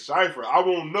decipher. I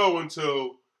won't know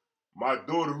until my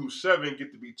daughter, who's 7,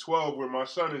 get to be 12, where my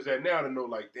son is at now, to know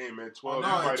like, damn man, 12.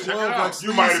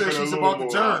 You might have been she's about to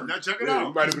turn. Now check it out.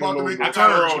 You might have been a little more. I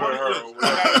got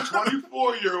a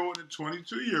 24-year-old and a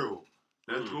 22-year-old.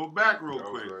 Let's go back real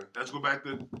quick. Right. Let's go back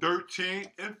to 13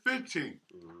 and 15.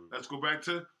 Mm-hmm. Let's go back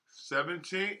to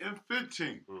 17 and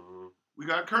 15. Mm-hmm. We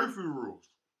got curfew rules.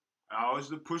 I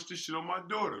always push this shit on my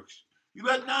daughter. You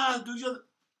let Nas do your...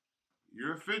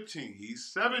 You're 15. He's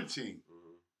 17. Mm-hmm.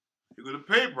 Here go the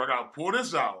paper. I got to pull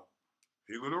this out.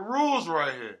 Here go the rules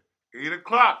right here. 8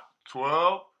 o'clock,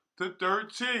 12 to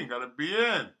 13. Got to be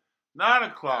in. 9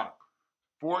 o'clock,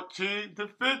 14 to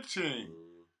 15.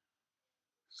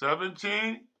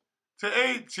 17 to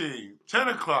 18. 10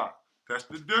 o'clock. That's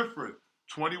the difference.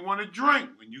 21 to drink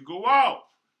when you go out.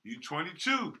 You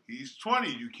 22. He's 20.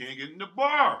 You can't get in the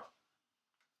bar.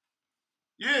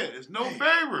 Yeah, it's no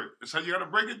favorite. That's how you got to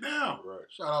break it down. Right.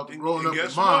 Shout out to And growing up guess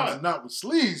with moms what? and not with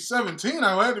sleeves. 17,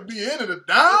 I had to be in at a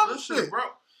dime. Listen, bro.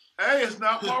 Hey, it's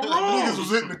not my Niggas rules.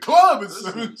 was hitting the club at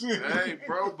Listen, 17. hey,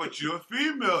 bro, but you're a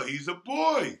female. He's a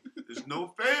boy. There's no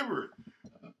favorite.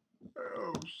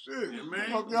 Oh, shit. Yeah, man.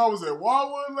 Fuck, y'all was at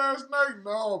Wildwood last night?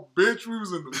 No, bitch, we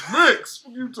was in the mix.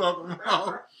 What you talking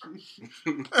about?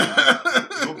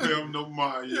 Don't pay him no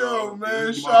mind, Yo, man,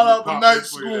 His shout mama out to popping night for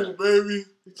school, that. baby.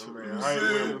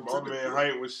 My man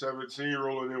Hank was 17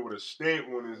 rolling in with a stamp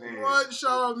on his hand. What?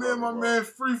 Shout out, man, my man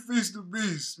Free Feast of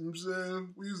Beast. You know what I'm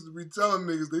saying? We used to be telling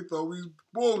niggas they thought we was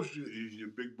bullshit. Use your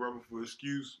big brother for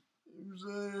excuse. You know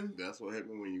what I'm saying? That's what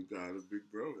happened when you got a big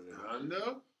brother. I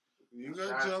know. You got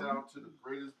Shout something. out to the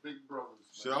greatest big brothers.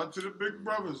 Shout out to the big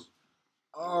brothers.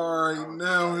 All right,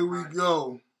 now here we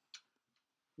go.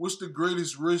 What's the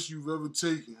greatest risk you've ever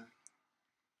taken?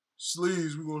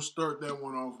 Sleeves, we're going to start that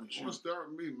one off with You you. want to start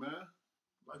with me, man?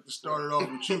 I'd like to start it off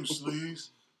with you,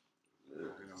 Sleeves.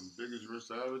 Biggest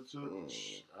risk I ever took?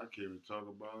 I can't even talk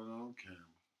about it on camera.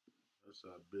 That's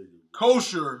how big it was.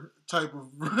 Kosher type of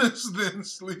risk then,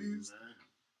 Sleeves. Man.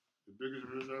 The biggest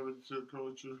risk I ever took,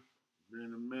 culture,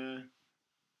 being a man,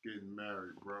 getting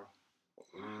married, bro.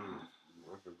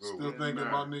 That's a good Still one. thinking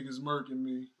about niggas murking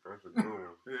me. That's a good one.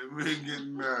 Yeah, me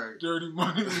getting married. Dirty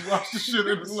money, we watch the shit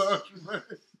in the laundry, man.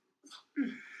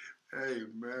 Hey,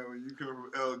 man, when you come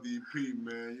from LDP,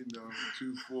 man, you know,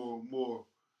 2, 4 or more,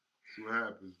 see what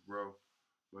happens, bro.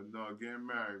 But no, getting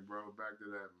married, bro, back to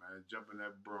that, man. Jumping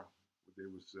that bro, what they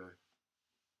would say.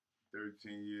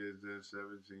 13 years then,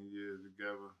 17 years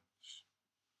together.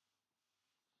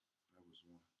 That was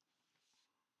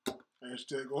one.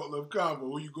 Hashtag all love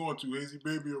convo. Who you going to, Hazy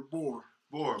Baby or Boar?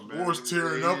 Boar, man. Boar's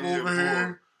tearing up over Boar.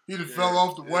 here. He done fell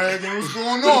off the wagon. What's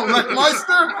going on,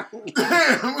 Wreckmeister?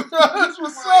 Damn, that's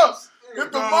what's up.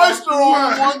 Get the maestro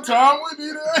on one time. We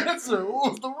need an answer.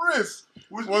 What was the risk?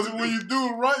 What's- Was it when you do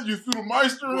it right, you threw the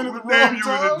maestro in at the What wrong name you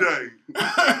time? in today?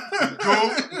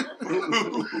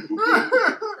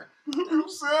 You know what I'm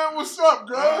saying? What's up,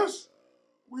 guys?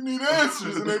 We need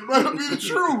answers, and they better be the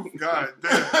truth. God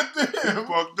damn. Damn.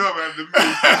 Fucked up after me.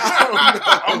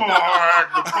 I'm on hard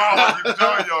act apology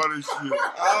telling y'all this shit.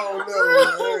 I don't know,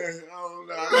 man. I don't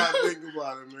know. I gotta think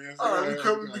about it, man. All right,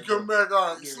 we come back.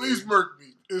 All right, Yeah. Sleaze murked me.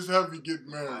 It's Heavy getting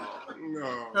married.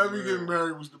 No, Heavy man. getting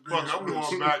married was the biggest Fuck, I'm risk.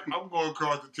 going back. I'm going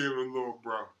across the table with little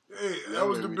bro. Hey, That that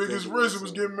was made the me biggest think of risk. It was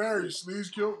something. getting married.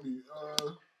 Sleaze killed me. I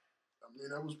mean,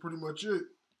 that was pretty much it.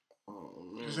 Oh,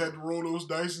 man. Just had to roll those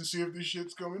dice and see if this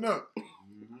shit's coming up.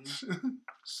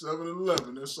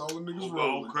 7-11. That's all the niggas Don't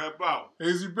rolling. crap out.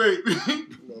 Hazy baby.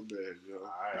 No bad, yo.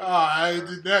 I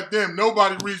did that. Damn,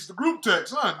 nobody reads the group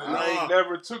text, huh? nigga? I ain't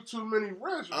never took too many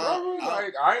risks, brother.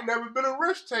 Like I ain't never been a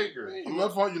risk taker. You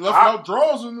left out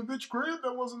drawers in the bitch crib.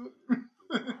 That wasn't.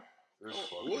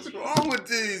 What's wrong with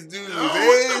these dudes, Yo,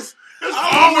 Ace? It's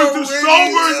I always don't the know sober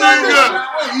when he nigga.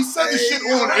 Wait, he said this shit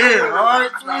on air. All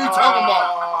right, what are you talking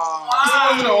about? This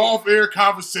wasn't an off-air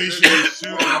conversation.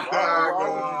 Why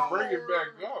would you bring it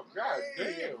back up? God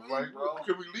damn! Like,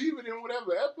 can we leave it in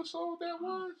whatever episode that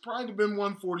was? Probably been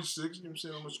 146. You know what I'm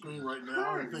saying on the screen right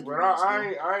now. I think But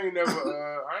I ain't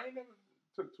never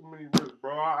took too many risks,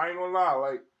 bro. I ain't gonna lie.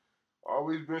 Like,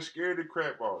 always been scared to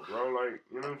crap out, bro. Like,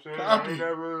 you know what I'm saying? I ain't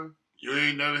never. You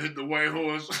ain't never hit the white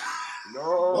horse. No.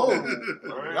 Oh, I ain't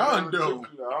never Rondo.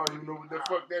 took to- I don't even know what the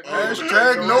fuck that means.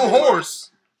 Hashtag no horse.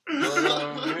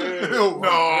 No,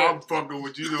 I'm fucking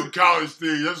with you. College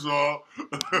thing, that's all.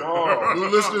 No. New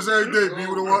listeners every day.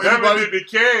 People don't want Never anybody. did the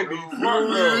candy. You Fuck don't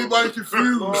need no. anybody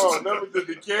confused. No, never did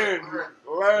the candy.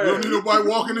 You don't need nobody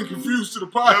walking in confused to the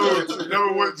podcast.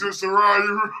 Never went to a sorority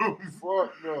room.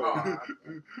 Fuck no.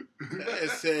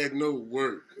 Hashtag no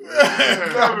work.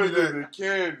 Never did the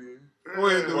candy. Go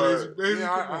ahead, though, Lazy But, baby. yeah,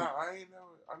 Come on.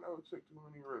 I never took too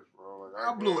many risks, bro. Like,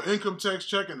 I blew an income tax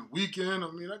check in the weekend.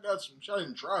 I mean, I got some. I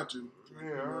didn't try to.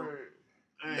 Yeah, all right.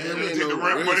 Hey, ain't take the no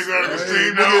rent money risk, out of the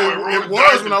man. casino. Nigga, it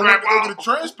was when I went over the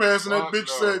trash pass and that Fuck bitch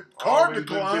no. said card Always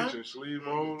been decline. bitching, sleeve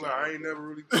mode. Like, I ain't never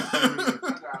really took too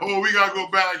many. Oh, we gotta go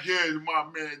back here to my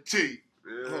man T.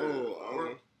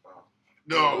 Yeah.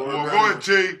 No, Go well, ahead. go ahead,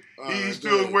 T. He's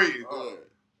still waiting.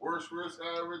 Worst risk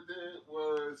I ever did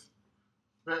was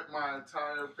bet my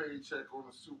entire paycheck on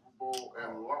the Super Bowl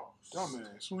and lost.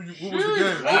 Dumbass. What was the game?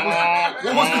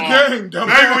 What was the game, dumbass?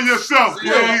 Bang on yourself,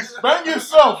 please. Bang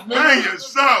yourself, nigga. Bang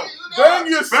yourself. Bang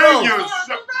yourself. Bang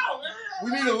yourself.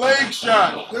 We need a leg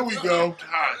shot. There we go.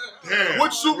 God damn.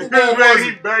 Which Super Bowl was He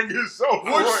it? banged himself.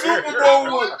 Which Super Bowl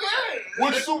was it?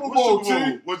 Which Super Bowl, What Super Bowl?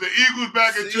 T? Was the Eagles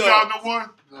back in Seahawks. 2001?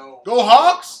 No. Go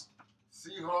Hawks?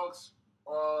 Seahawks,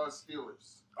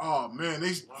 Steelers. Oh, man,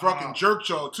 they fucking jerked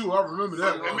y'all, too. I remember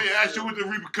that Let one. me ask you what the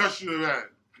repercussion of that.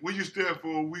 Will you stay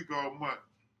for a week or a month?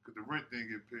 Because the rent didn't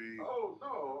get paid. Oh,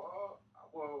 no.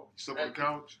 Well, Sleep on the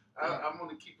couch? I'm going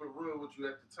to keep it real with you.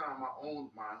 At the time, I owned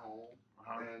my home.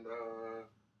 And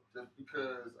just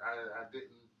because I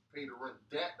didn't pay the rent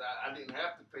I didn't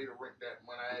have to pay the rent that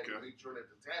month. I had to make sure that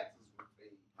the taxes were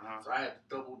paid. So I had to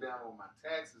double down on my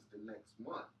taxes the next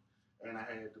month. And I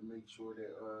had to make sure that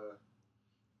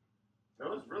that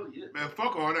was really it. Man,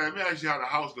 fuck all that. Let me ask you how the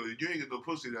house though. You ain't get no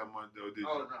pussy that month though, did you?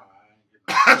 Oh, no, I ain't getting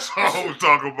no. That's all I'm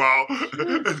talking about.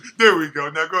 There we go.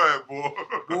 Now go ahead, boy.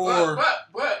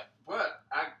 But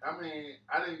I mean,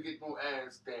 I didn't get no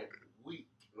ass that week.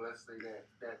 Let's say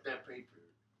that pay period.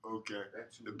 Okay.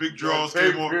 That The big draws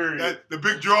That came on. period. The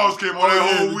big draws came on Oh, that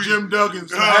yeah, whole the week. Jim Duggins,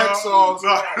 the Uh, hacksaws.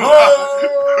 no.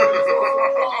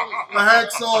 Oh, the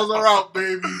hacksaws are out,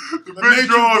 baby. The The big Nature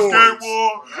draws Boys. came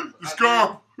on. The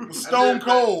scarf. The Stone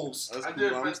Colds. That's I cool.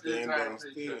 did I'm bet the staying entire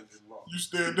downstairs. paycheck and lost. You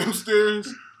stand downstairs.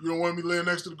 You don't want me laying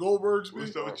next to the Goldbergs,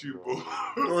 What's B? up with you, boy?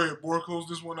 Go ahead, boy. Close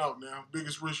this one out now.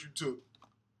 Biggest risk you took.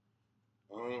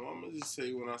 I'm gonna just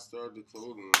say when I started the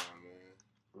clothing line,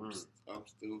 man, I'm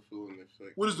still feeling the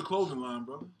effect. What is the clothing line,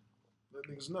 brother? Let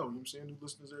niggas know. You know what I'm saying? New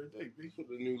listeners every day, B. For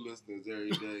the new listeners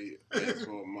every day,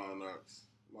 Asphalt Monarchs,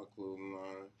 my clothing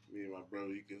line. Me and my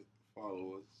brother, you can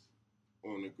follow us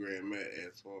on the gram at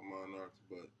Asphalt Monarchs.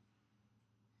 But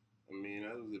I mean,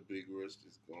 that was a big risk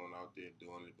just going out there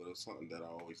doing it. But it was something that I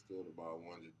always thought about. I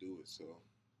wanted to do it, so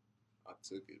I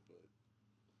took it. But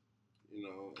you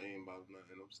know, ain't about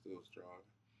nothing. I'm still strong.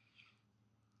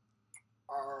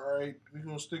 All right. We're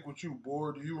going to stick with you,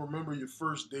 boy. Do you remember your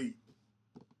first date?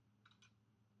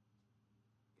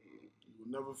 You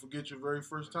will never forget your very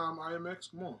first time,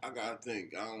 IMX? Come on. I gotta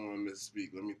think. I don't want to misspeak.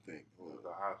 Let me think. Hold The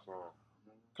on. hot song.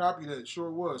 Copy that. Sure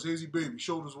was. Hazy Baby.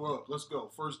 Shoulders were up. Let's go.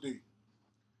 First date.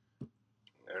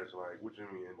 As like, what you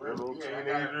mean? General Yeah, I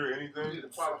teenager, You anything? need a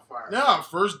qualifier. Yeah,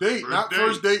 first date. Not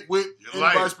first date with Your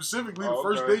anybody life. specifically. Oh, The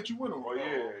first okay. date you went on. Oh,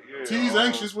 yeah. T's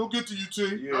anxious. We'll get to you,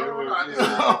 T. Yeah, No, I it just was,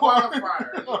 need a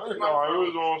qualifier. No, it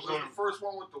was on Was some. the first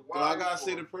one with the Do wild. I gotta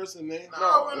say the person name?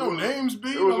 No, ain't no it was- names, B.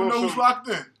 it You was don't on know who's some- locked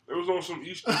in. It was on some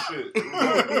Easter shit.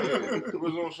 It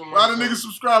was on some. A lot of niggas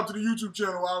subscribe to the YouTube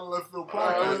channel Out of Left Field It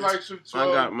Podcast. was like some I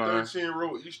 12, got mine.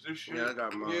 13-year-old Easter shit. Yeah, I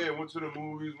got mine. Yeah, went to the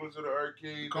movies, went to the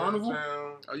arcade, Carnival?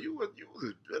 downtown. Oh, you was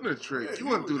a trick. Yeah, You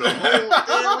you went through was- the whole thing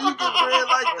when you get bread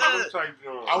like One of them that. type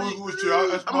joints. I was with you.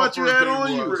 That's How my much you first had date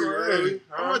on you? was. Pretty early.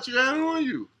 How much you had on you?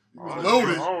 You was I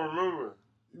loaded. don't remember.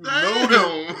 You was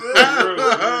loaded.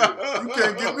 Damn. You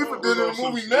can't get me for It was dinner on in the some-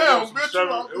 movie it was now, on some bitch.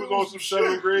 seven- It was on some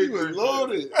 7th grade. He was shit.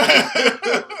 loaded.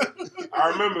 I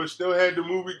remember still had the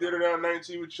movie theater down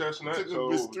 19 with Chestnut. Took a So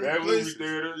bitch 3 that movie places.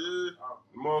 theater,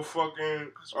 Yeah.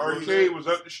 motherfucking arcade was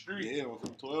up the street. Yeah,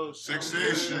 from 12.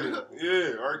 16 shit.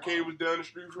 Yeah, arcade was down the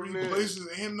street from 3 there. places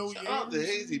and no Shout out to yams.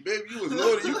 Hazy, baby. You was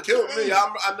loaded. You killed me.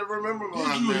 I never remember Did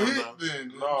mine. you now, hit though.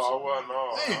 then? No, I wasn't. No,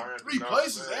 I Damn, ain't 3 not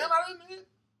places bad. and I didn't hit.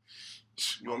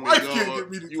 You My want wife me to can't go?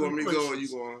 get me to You want me to 3 go or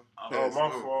places. you going? Oh, my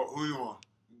fault. Who you want?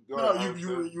 Go No, ahead,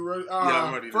 you ready?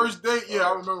 I'm ready. First date, yeah,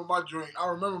 I remember my drink. I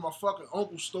remember my fucking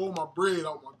uncle stole my bread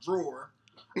out my drawer.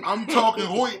 I'm talking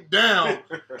Hoyt down.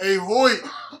 Hey, Hoyt,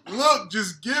 look,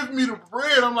 just give me the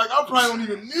bread. I'm like, I probably don't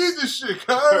even need this shit,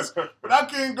 cuz. But I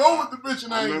can't go with the bitch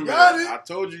and I ain't remember got that. it. I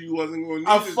told you wasn't going to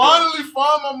need I it, finally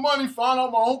found my money, found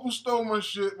out my uncle stole my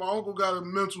shit. My uncle got a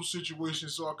mental situation,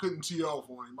 so I couldn't tee off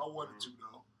on him. I wanted to,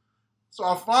 though. So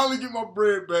I finally get my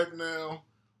bread back now.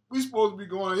 We supposed to be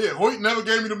going, yeah, Hoyt never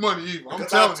gave me the money either. I'm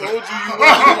telling you. I told you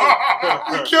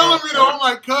wasn't. He killing me, though. I'm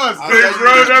like, cuz. Big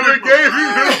brother never gave you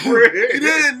the bread. He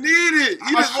didn't need it.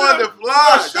 He I just wanted to should've-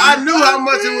 fly. I I knew how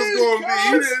much it did, was going to be.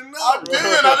 He cuz. didn't know. I did.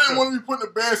 I didn't want to be put in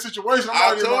a bad situation. I'm I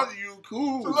already in my- told you,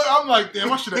 cool. So look, I'm like,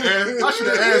 damn, I should have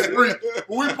asked Reek.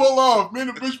 When we pull off, me and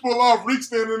the bitch pull off, Reek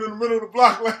standing in the middle of the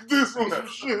block like this on some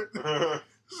shit.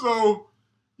 So,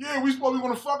 yeah, we supposed to be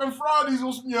going to fucking Fridays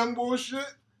on some young boy shit.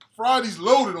 Fridays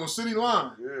loaded on City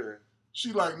Line. Yeah.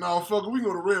 She like, nah, fucker, we can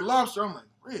go to Red Lobster. I'm like,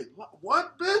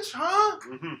 what, bitch, huh?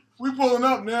 Mhm. We pulling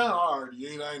up now. I already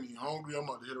ate. I ain't even hungry. I'm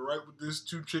about to hit it right with this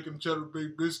 2 chicken cheddar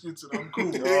baked biscuits, and I'm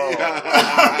cool.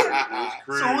 That's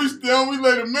crazy. So we still, we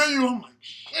lay the menu. I'm like,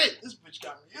 shit, this bitch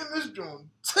got me in this joint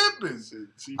tipping.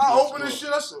 I opened this shit.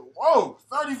 I said, whoa,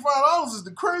 $35 is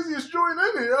the craziest joint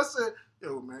in here. I said,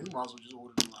 yo, man, you might as well just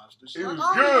order the lobster. She's It like, was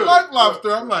I don't even good. like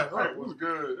lobster. I'm like, It was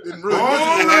good. didn't really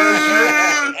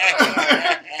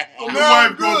Your now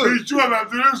wife gonna good. beat you up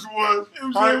after this one. You know what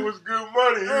I'm Pint saying? was good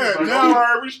money. He Yeah, was like, now- all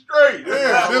right, we straight.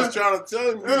 Yeah, I was trying to tell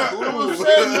you. Yeah, that's what I'm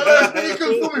saying. He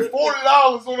couldn't put me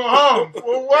 $40 on a hum.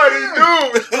 Well, what he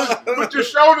do? Put your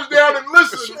shoulders down and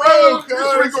listen, bro. Yeah, This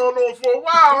cuz. been going on for a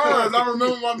while. Cuz I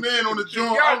remember my man on the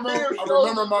joint. I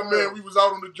remember my man. We was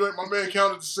out on the joint. My man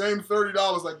counted the same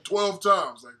 $30 like 12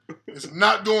 times. Like it's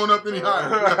not going up any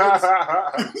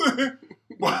higher.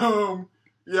 But,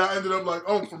 yeah, I ended up like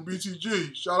from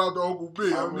BTG. Shout out to Uncle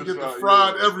B. I we get the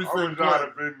fried everything. I wish I'd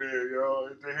have been there, yo.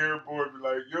 The hair boy be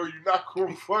like, yo, you not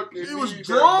gonna fucking. He was need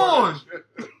that drawn. much.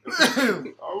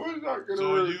 Damn. I wish I could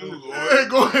So have. you, Hey,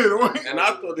 go ahead. And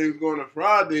I thought they was going to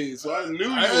Fridays, so I knew you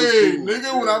Hey, was cool.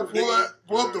 nigga, when I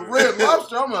pull up the Red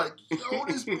Lobster, I'm like, yo,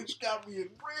 this bitch got me in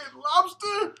Red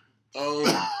Lobster.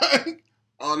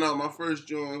 Oh no, my first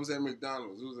joint, it was at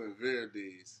McDonald's. It was in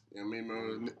Verdes. You know what I mean?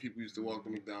 Remember, people used to walk to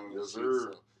McDonald's. Yes, and shit,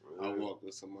 sir. so I walked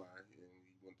with somebody and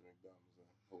we went to McDonald's and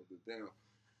hold it down.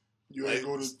 You ain't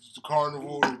go to the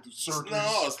carnival or the circus.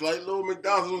 No, it's like little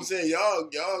McDonald's. I'm saying y'all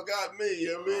got me.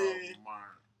 You know what I mean? Oh,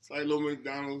 It's like little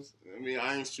McDonald's. I mean,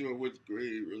 I ain't sure which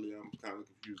grade really. I'm kind of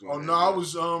confused. Oh on no, that, I but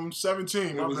was 17.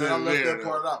 It My was bad. I in left there, that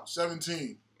part out.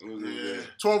 17. It was in there.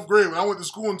 12th grade when I went to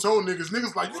school and told niggas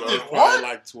like, you So did it's probably what?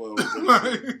 like 12.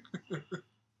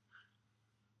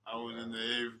 I was in the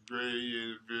 8th grade,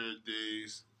 yeah, the very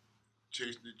days,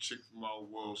 chasing the chick from out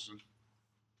Wilson.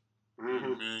 You know what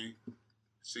I mean?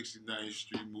 69th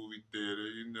Street movie theater,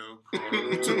 you know.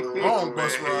 You took the long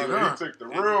bus ride, huh? You took the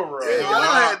real ride. Yeah, y'all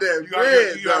had that You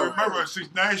bread, gotta though. remember,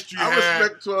 69th Street I had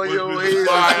respect 12-year-old was heads. the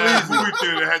fire Sleazy. movie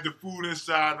theater that had the food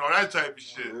inside and all that type of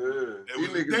shit. Yeah. It was You a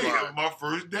niggas date. It lied. was my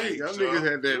first date. Y'all so.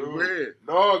 niggas had that Dude. bread.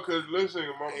 No, cause listen,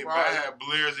 my Hey, man, pop, I had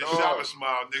Blair's and No. Shopping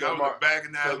Smile, nigga. I was a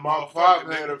bagging ass cause my pop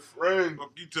motherfucker, had nigga. a friend. What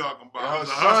you talking about? And I her was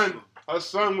a son, hustler. her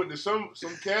son went to some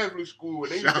Catholic school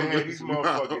and they used to have these Shopping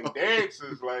motherfucking Mall.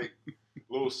 dances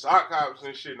little sock hops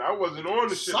and shit. And I wasn't on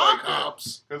the shit like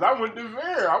that. Because I went to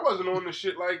Ver. I wasn't on the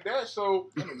shit like that.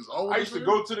 So I used to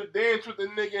go to the dance with the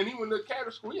nigga, and he went to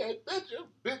Catholic school. He had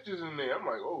bitches in there. I'm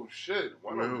like, oh shit.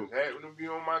 One of them just happened to be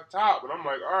on my top. And I'm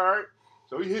like, all right.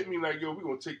 So he hit me like, yo, we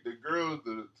gonna take the girls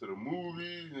to the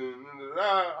movies and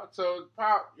I tell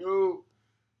Pop, yo,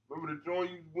 remember the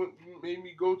joint you made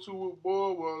me go to with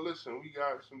boy? Well, listen, we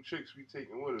got some chicks we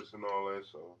taking with us and all that,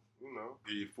 so, you know.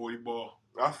 Give you 40 ball.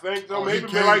 I think so. Maybe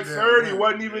like 30. Man.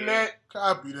 Wasn't even that.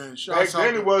 Copy then. Back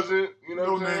then it wasn't, you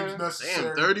know what I'm saying?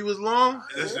 Necessary. Damn, 30 was long?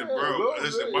 Listen, bro.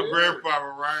 Listen, my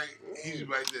grandfather, right? He's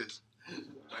like this.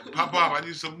 Like, Pop, I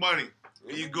need some money.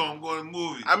 Here you go. I'm going to the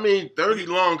movie. I mean, 30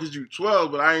 long because you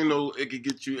 12, but I ain't know it could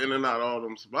get you in and out of all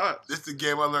them spots. This the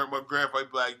game I learned from my grandfather.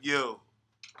 He'd be like, yo,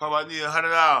 Pop, I need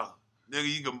 $100.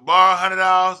 Nigga, you can borrow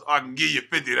 $100 or I can give you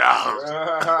 $50.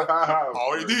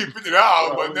 Oh, you need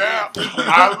 $50, but now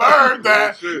I learned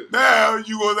that. Now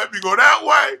you gonna let me go that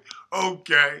way?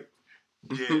 Okay.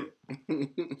 Yeah.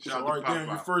 So right there,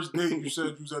 your first date, you said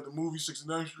you was at the movie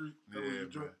 69th Street. Yeah, man.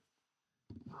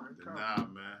 The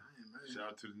Nine, man. Shout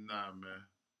out to the Nine, man.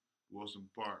 Wilson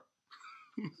Park.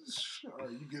 All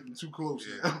right, you getting too close.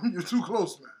 Yeah. You're too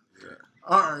close, man. Yeah.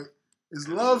 All right. Is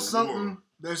love something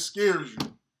that scares you?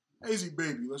 Hazy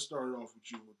Baby, let's start it off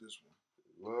with you with this one.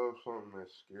 Love something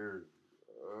that scares you.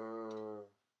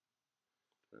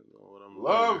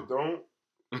 Love don't.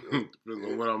 Depends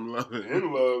on what I'm loving.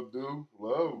 In love, do.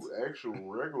 Love, actual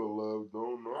regular love,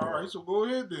 don't know. All right, so go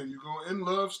ahead then. You go in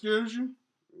love scares you?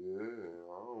 Yeah,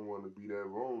 I don't want to be that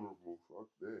vulnerable. Fuck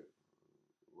that.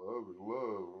 Love is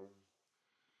love, man.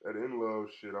 That in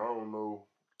love shit, I don't know.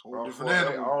 Whole different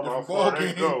animal. I don't know how far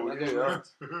that go. Yeah,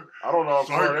 I don't know how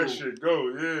far that shit go.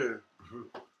 Yeah.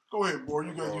 Go ahead, boy.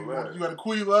 You got a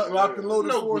queen locked and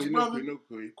loaded for us, brother. No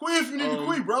queen. Queen if you need a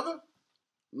queen, brother.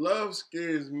 Love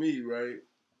scares me, right?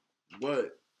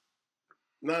 But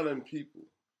not in people.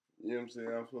 You know what I'm saying?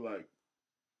 I feel like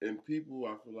in people,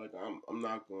 I feel like I'm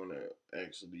not gonna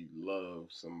actually love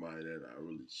somebody that I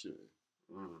really should.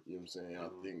 You know what I'm saying? I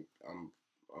think I'm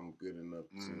good enough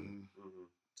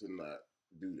to not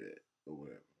do that or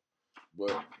whatever.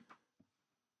 But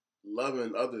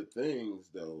loving other things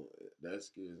though, that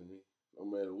scares me. No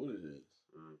matter what it is.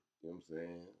 You know what I'm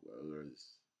saying? Whether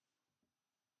it's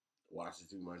watching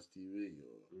too much TV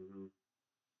or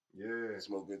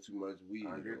smoking too much weed.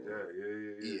 I get that.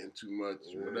 Yeah. Eating too much,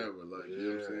 whatever. Like you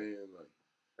know what I'm saying? Like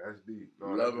that's deep. No,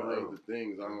 loving other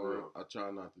things. I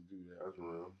try not to do that. That's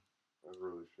real. That's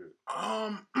real shit.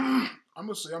 I'm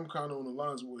gonna say I'm kind of on the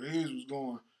lines of where Hayes was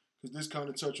going, because this kind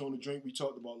of touch on the drink we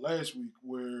talked about last week,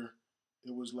 where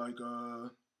it was like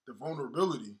the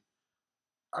vulnerability.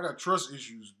 I got trust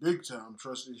issues, big time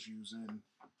trust issues, and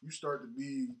you start to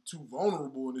be too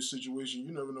vulnerable in this situation.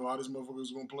 You never know how this motherfucker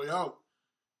is gonna play out.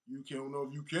 You can't know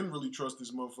if you can really trust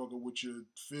this motherfucker with your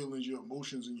feelings, your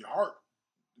emotions, and your heart.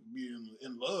 Be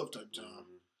in love type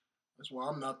time. That's why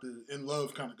I'm not the in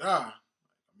love kind of guy. I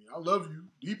mean, I love you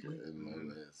deeply.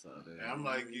 I'm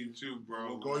like you too,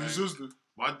 bro. Call your sister.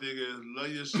 My thing is, love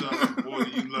yourself more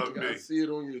than you love me. I see it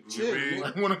on your chin.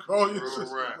 I want to call your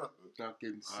sister. I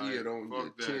can see it on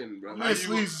your chin, bro. How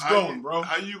sleeves is going, bro?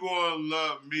 How you gonna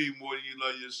love me more than you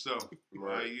love yourself?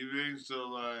 Like, you mean? So,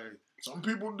 like... Some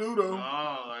people do, though.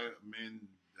 I mean,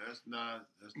 that's not...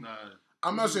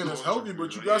 I'm not saying that's healthy,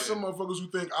 but you got some motherfuckers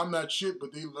who think I'm not shit,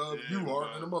 but they love you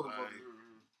hard than a motherfucker.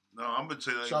 No, I'm gonna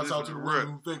tell you like Shouts this out to the women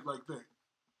who think like that.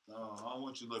 No, I don't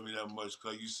want you to love me that much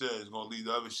because you said it's gonna lead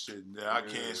to other shit. I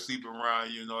can't sleep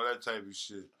around you and all that type of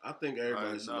shit. I think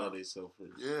everybody should love themselves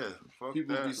first. Yeah, fuck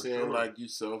people that, be saying like you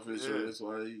selfish or that's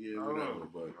why you get whatever,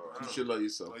 but you should love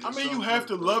yourself. I mean, you have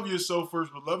to love yourself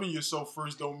first, but loving yourself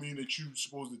first don't mean that you're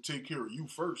supposed to take care of you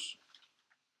first.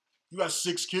 You got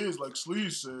 6 kids, like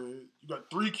Sleeve said. You got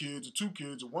 3 kids, or 2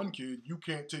 kids, or 1 kid. You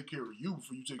can't take care of you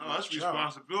before you take care of that's your child.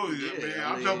 Responsibility. Yeah,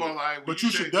 I'm talking about like. But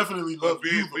you should definitely love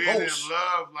you the most. Being in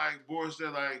love, like Boris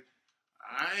said, like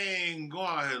I ain't going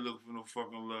out here looking for no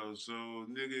fucking love. So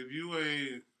nigga, if you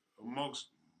ain't amongst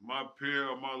my peer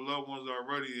or my loved ones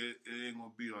already, it ain't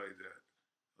gonna be like that.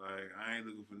 Like I ain't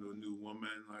looking for no new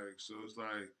woman. Like so, it's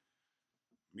like.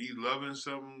 Me loving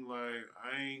something, like,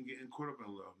 I ain't getting caught up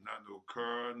in love. Not no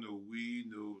car, no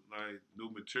weed, no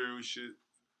material shit.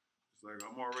 It's like,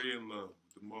 I'm already in love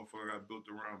with the motherfucker I built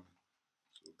around me.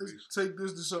 So let's take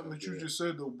this to something that you just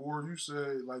said, though, Boy. You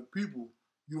said, like, people.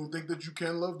 You don't think that you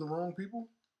can love the wrong people?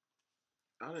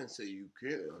 I didn't say you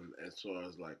can, as far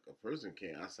as, like, a person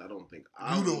can. I said I don't think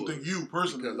I would. You don't think you,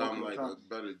 personally. Because I'm, like, a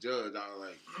better judge.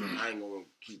 I ain't going to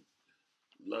keep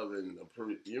loving a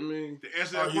person. You know what I mean? To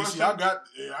answer that Yeah, question,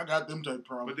 see, I got them type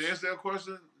problems. but to answer that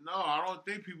question, no, I don't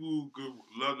think people could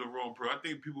love the wrong person. I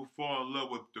think people fall in love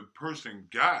with the person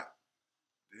got,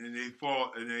 and they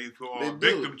fall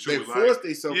victim to they it. force Like,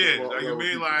 themselves. yeah, to fall like in you love with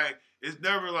mean, people. like it's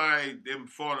never like them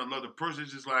falling in love with the person.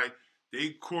 It's just like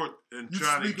they court and You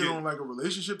trying to speaking get on like a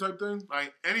relationship type thing?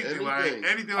 like anything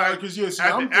Anything. like Because yeah, see,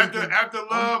 after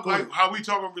love, go like ahead. how we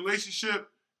talk about relationship,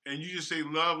 and you just say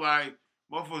love, like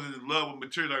motherfuckers is in love with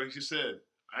material, like you said.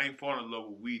 I ain't falling in love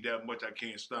with weed that much. I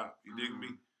can't stop. You dig me?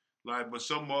 Like, but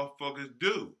some motherfuckers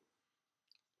do.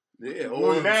 Yeah, Well,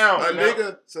 or now- a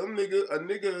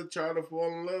nigga trying to fall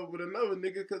in love with another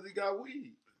nigga because he got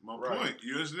weed. My Right. point.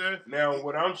 You understand? Now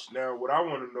what I want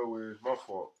to know is my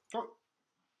fault.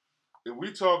 If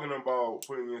we talking about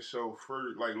putting yourself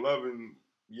first, like loving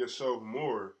yourself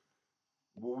more,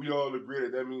 will we all agree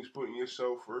that means putting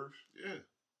yourself first? Yeah.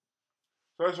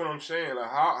 So that's what I'm saying. Like,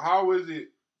 how is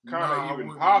it kind Nah, of I even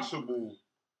wouldn't possible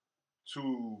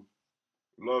to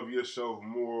love yourself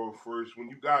more first when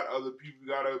you got other people?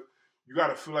 You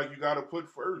gotta feel like you gotta put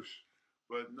first.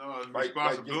 But no, it's Like your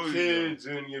responsibility. kids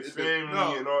and your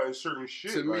family and all and certain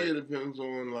shit. To me, like, it depends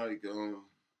on like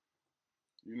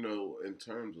you know, in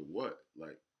terms of what,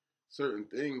 like certain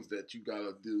things that you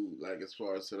gotta do, like as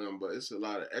far as to them. But it's a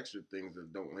lot of extra things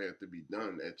that don't have to be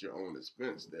done at your own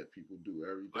expense that people do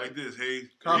every day. Like this, hey.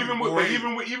 even with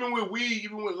weed,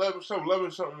 even with loving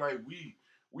something like weed,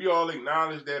 we all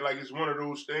acknowledge that like it's one of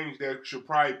those things that should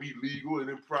probably be legal and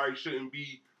it probably shouldn't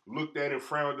be looked at and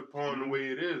frowned upon the way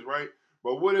it is, right?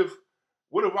 But what if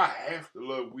I have to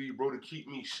love weed, bro, to keep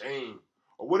me sane?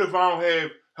 Or what if I don't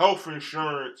have health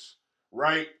insurance,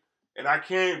 right? And I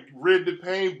can't rid the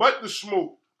pain but the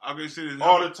smoke I'm gonna say this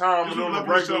all the time this and is on the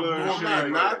loving yourself regular and more, shit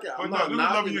man. like that. But no, this is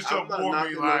loving yourself more,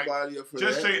 knocking like, nobody up for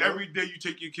just that, say bro. every day you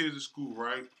take your kids to school,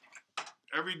 right?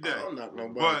 Every day. I don't knock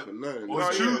nobody But for nothing. Oh,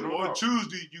 yeah, on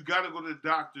Tuesday, you got to go to the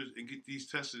doctors and get these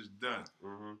tests done.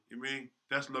 Mm-hmm. You mean?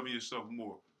 That's loving yourself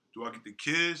more. Do I get the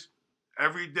kids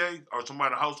every day? Or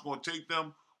somebody in the house going to take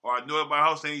them? Or I know my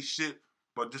house ain't shit,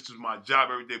 but this is my job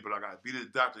every day, but I got to be to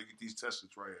the doctor and get these tests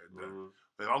right here done. Mm-hmm.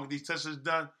 But if I don't get these tests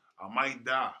done, I might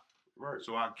die. Right.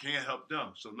 So I can't help them.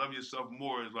 So love yourself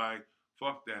more is like,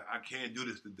 fuck that. I can't do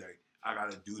this today. I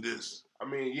got to do this. I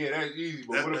mean, yeah, that's easy.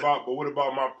 But what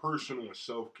about my personal and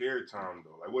self-care time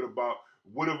though? Like,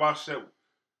 what if I said,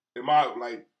 am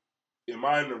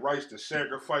I in the rights to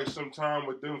sacrifice some time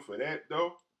with them for that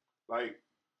though? Like,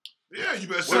 yeah, you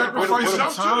better sacrifice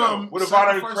some time. What if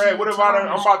I done crash? What if I'm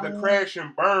about to cool. crash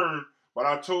and burn? But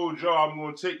I told y'all I'm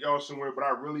gonna take y'all somewhere. But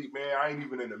I ain't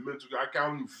even in the mental. I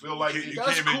can't even feel like it. You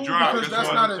That's can't even cool drive. because Guess that's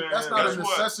what? not a Guess what?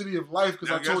 necessity of life. Because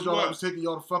Now, I told guess y'all I what? was taking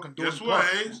y'all to fucking Dorney Guess what, Park.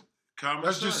 Hayes? Common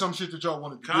That's sense. just some shit that y'all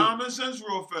wanted to do. Common sense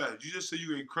real fast. You just say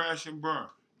you ain't crash and burn.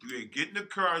 You ain't get in the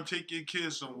car and take your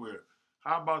kids somewhere.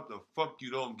 How about the fuck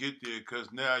you don't get there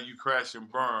because now you crash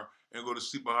and burn and go to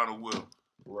sleep behind the wheel?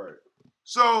 Right.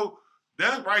 So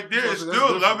that right there is That's still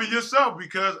different. loving yourself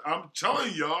because I'm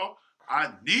telling y'all,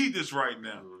 I need this right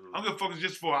now. Mm-hmm. I'm gonna focus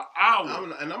just for an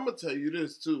hour. And I'm gonna tell you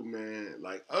this too, man.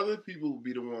 Like other people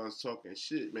be the ones talking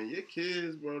shit, man. Your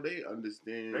kids, bro, they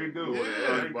understand They do. more than Yeah,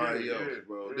 everybody they get else, it,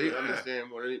 bro. yeah. They Yeah. understand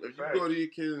more than if you Facts. go to your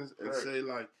kids and Facts. say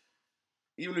like,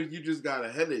 even if you just got a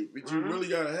headache, but you Mhm. really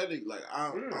got a headache, like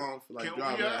I don't feel like Can we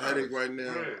driving a ask? headache right now.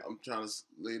 Yeah. I'm trying to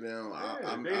lay down. Yeah,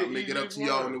 I'll they make it up easy to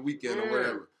y'all one. on the weekend or Yeah.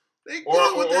 whatever. They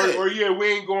good with that. Or yeah, we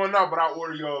ain't going out, but I'll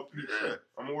order y'all a pizza. Yeah.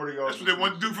 I'm gonna order y'all. That's what they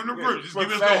want to do from the first. Just For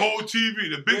give us the facts. whole TV,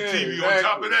 the big Yeah, TV exactly. on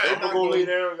top of that. They I'm can not go lay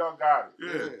gonna- down. Y'all got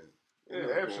it. Yeah.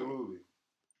 Yeah, absolutely.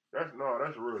 That's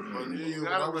real. But Yeah, You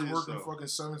when gotta I was love working yourself. fucking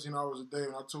 17 hours a day,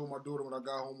 and I told my daughter when I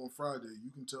got home on Friday,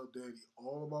 you can tell Daddy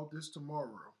all about this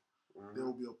tomorrow. There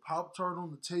will be a Pop-Tart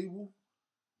on the table,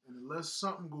 and unless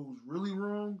something goes really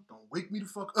wrong, don't wake me the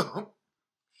fuck up.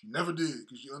 She never did,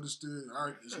 because she understood, all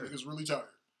right, this nigga's really tired.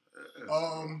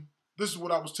 This is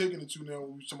what I was taking it to now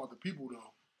when we were talking about the people,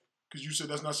 though. Because you said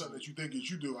that's not something that you think that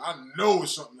you do. I know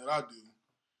it's something that I do.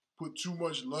 Put too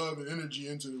much love and energy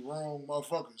into the wrong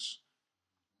motherfuckers.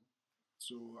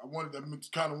 So I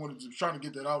trying to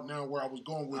get that out now where I was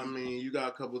going with I it. mean, you got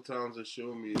a couple times to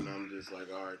show me, and I'm just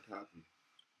like, all right, copy.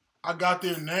 I got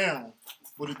there now,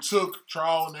 but it took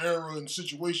trial and error and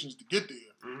situations to get there.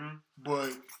 Mm-hmm.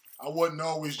 But I wasn't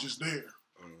always just there.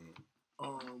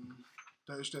 Mm-hmm.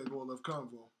 Hashtag all left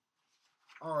convo.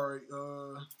 All right.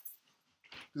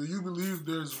 Do you believe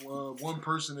there's one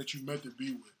person that you meant to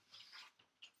be with?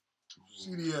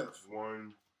 CDF.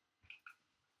 One.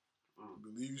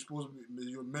 Believe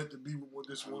you're meant to be with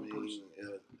this one person.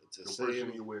 To The say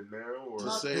person you with now, or to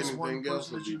Not say this one anything else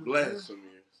person would that be you would blasphemy.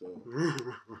 So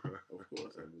of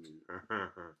course I believe.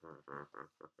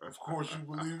 Of course you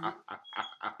believe it.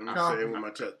 Let me say it with my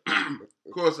chest.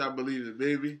 Of course I believe it,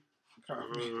 baby. That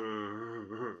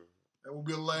will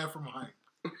be a laugh from Hank.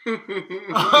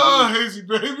 Hazy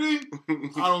baby.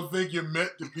 I don't think you're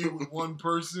meant to be with one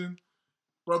person.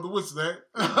 Brother, what's that?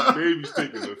 Baby's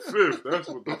taking the fifth. That's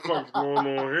what the fuck's going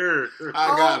on here. I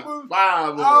got 5 of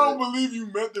I don't it. believe you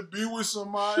meant to be with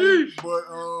somebody. Sheesh. But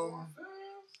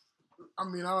I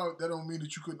mean, that don't mean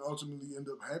that you couldn't ultimately end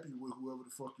up happy with whoever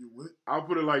the fuck you're with. I'll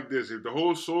put it like this: if the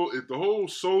whole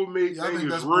soulmate Yeah, I thing think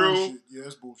is that's real, bullshit. Yeah,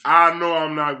 that's bullshit. I know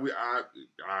I'm not.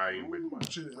 I ain't with my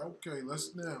Shit. Okay,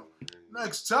 let's now.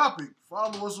 Next topic.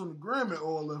 Follow us on the gram at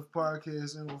All Left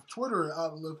Podcast and on Twitter at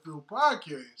Out of Left Field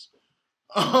Podcast.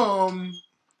 Damn.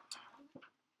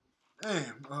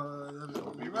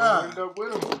 We Right. gonna end up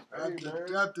with him.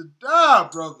 Got to die,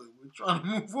 brother. We're trying to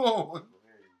move on.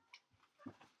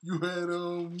 You had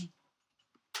you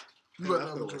got the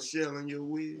other throw a joint. shell in your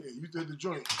wig. Yeah, you did the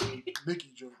joint, Nicki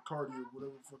joint, Cardio,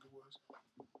 whatever the fuck it was.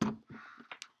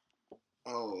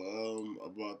 Oh,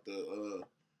 about the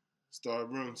Star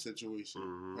Brim situation.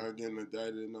 Mm-hmm. Her getting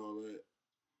indicted and all that.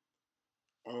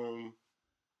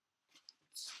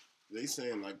 They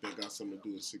saying like that got something to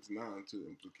do with 6ix9ine to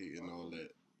implicate and all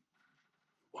that.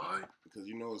 What? Because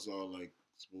you know it's all like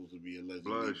supposed to be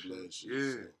allegedly Blood blood shit. shit.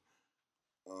 Yeah.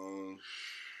 So,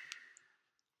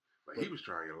 Like he was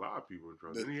trying to get a lot of people in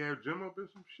trouble. Didn't he have Jim up in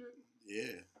some shit?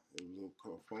 yeah, it was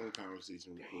a phone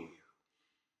conversation before.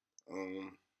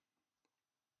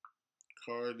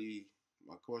 Cardi,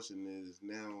 my question is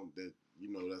now that you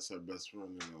know that's her best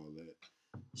friend and all that,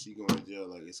 she going to jail.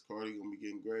 Like, is Cardi gonna be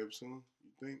getting grabbed soon?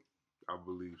 You think? I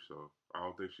believe so. I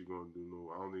don't think she's gonna do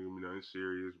no. I don't think it'll be nothing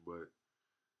serious, but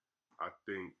I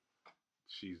think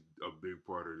she's a big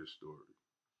part of this story.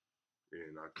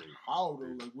 And I think How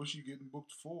though? Like, what's she getting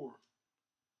booked for?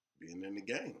 Being in the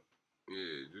game.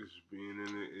 yeah, just being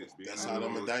in it. That's how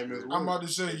them indictments work. I'm about to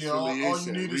say, yeah, all you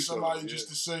Affiliation, need is Rico, somebody yeah. just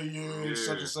to say, yeah,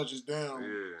 such and such is down.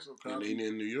 Yeah. So And they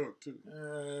in New York too.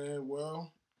 yeah,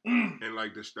 well. And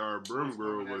like the Star Brim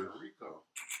girl was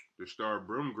the Star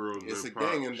Brim girl. It's a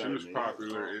been gang she was indictment.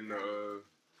 popular in the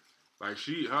like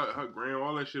her grand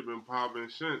all that shit been popping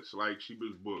since like she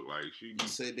was booked. Like she They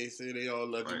say they all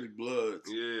allegedly bloods.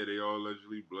 yeah, they all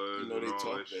allegedly bloods You know and they all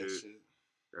talk that shit.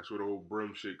 That's where the whole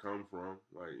Brim shit come from.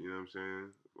 Like, you know what I'm saying?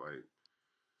 Like,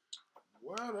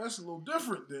 Well, that's a little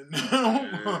different then.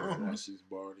 Yeah. She's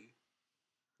Barty.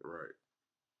 right.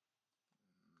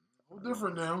 A little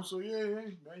different now. So yeah, man,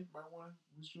 you might want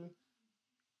to.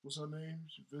 What's her name?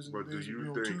 She visiting But do days you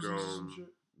on think Tuesdays or some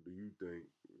shit. do you think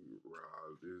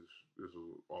this is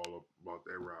all about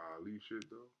that Riley shit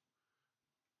though?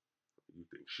 Do you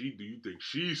think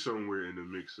she's somewhere in the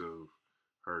mix of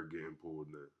her getting pulled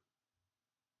in?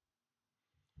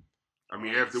 I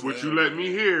mean, after what you let me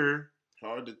hear,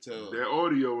 hard to tell. That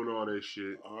audio and all that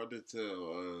shit. Hard to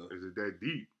tell. Is it that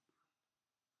deep?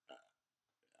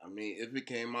 I mean, if it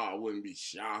came out, I wouldn't be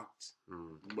shocked.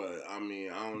 But I mean,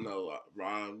 I don't know.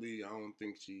 Riley, I don't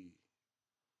think she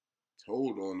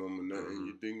told on them or nothing.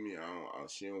 You dig me?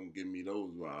 She don't give me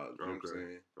those vibes. You know what I'm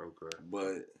saying? Okay.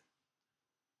 But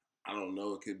I don't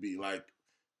know. It could be like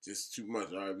just too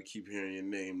much. All right, we keep hearing your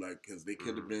name, like, because they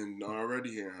could have been already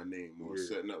hearing her name or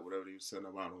setting up whatever they were setting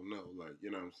up. I don't know. Like,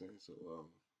 you know what I'm saying? So,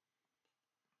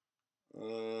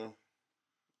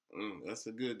 that's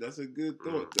a good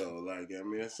thought though. Like, I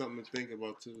mean, that's something to think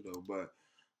about too though. But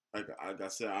like I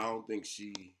said, I don't think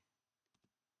she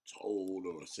told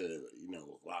or said, you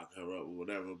know, lock her up or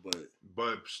whatever.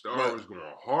 But Star was going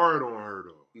hard on her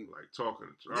though, like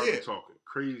talking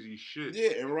crazy shit.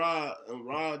 Yeah, and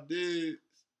Rod did.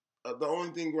 The only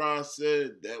thing Rod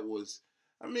said that was,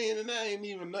 I mean, and that ain't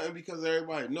even nothing because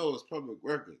everybody knows public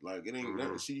record. Like, it ain't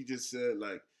nothing. She just said,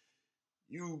 like,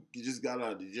 you just got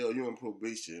out of jail, you on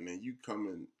probation, and you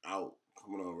coming on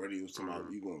radio talking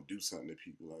about you gonna do something to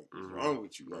people. Like, what's wrong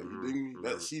with you? Like, you dig me?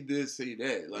 That she did say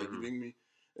that. Like, you dig me?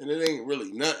 And it ain't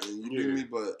really nothing. You dig me?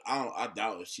 But I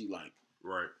doubt if she like.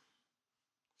 Right.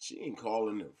 She ain't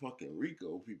calling the fucking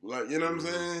Rico people. Like, you know what I'm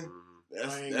saying?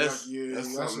 That's something else.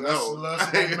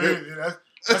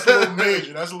 That's a little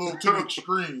major. That's a little to the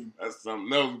extreme. That's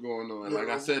something else going on. Like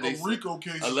I said, they Rico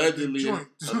case allegedly,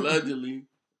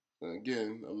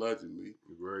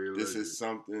 Very this is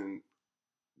something.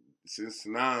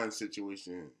 6ix9ine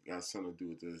situation got something to do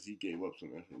with this. He gave up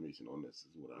some information on this, is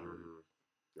what I heard.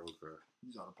 Okay.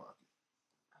 He's out of pocket.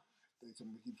 They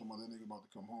keep talking about that nigga about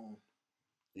to come home.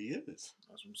 He is. That's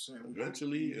what I'm saying.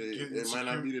 Eventually, it might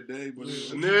not be the day, but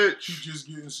snitch. He just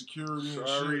getting security.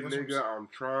 Sorry, and shit. nigga, I'm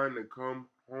trying to come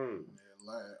home. Yeah,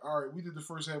 Lad. All right, we did the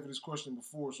first half of this question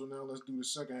before, so now let's do the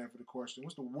second half of the question.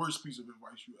 What's the worst piece of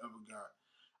advice you ever got?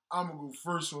 I'm going to go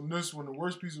first on this one. The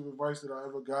worst piece of advice that I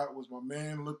ever got was my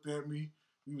man looked at me.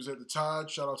 We was at the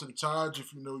Taj. Shout out to the Taj.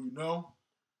 If you know, you know.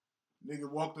 Nigga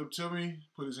walked up to me,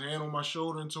 put his hand on my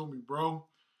shoulder and told me, bro,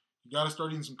 you got to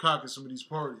start eating some cock at some of these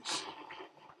parties.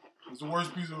 It was the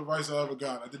worst piece of advice I ever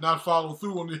got. I did not follow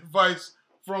through on the advice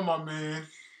from my man,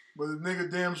 but the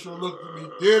nigga damn sure looked at me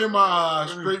dead in my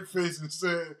eyes, straight face, and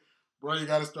said, bro, you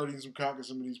got to start eating some cock at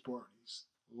some of these parties.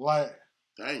 Laugh.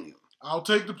 Damn. I'll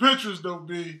take the pictures, though,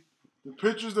 B. The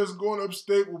pictures that's going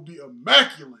upstate will be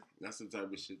immaculate. That's the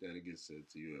type of shit that gets said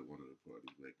to you at one of the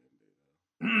parties back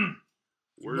in the day.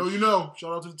 You know.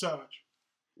 Shout out to the Taj.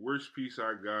 Worst piece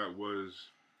I got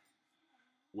was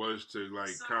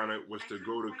to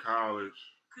go to college.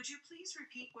 Could you please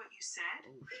repeat what you said?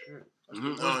 Oh shit! That's the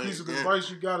worst piece of advice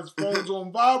you got. His phone's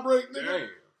on vibrate, nigga. Damn.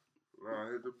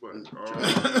 Nah, hit the button.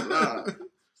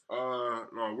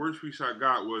 No, worst piece I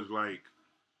got was like,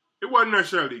 it wasn't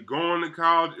necessarily going to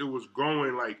college. It was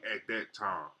going like at that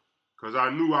time, cause I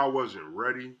knew I wasn't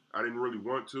ready. I didn't really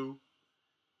want to,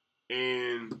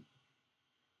 and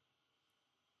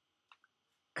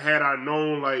had I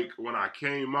known, like, when I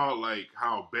came out, like,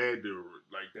 how bad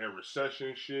that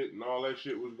recession shit and all that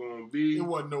shit was going to be. It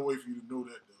wasn't no way for you to know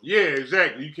that, though. Yeah,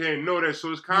 exactly. You can't know that, so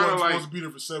it's kind of like... You weren't supposed to be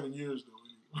there for 7 years, though.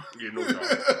 Yeah, no doubt.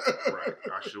 Right.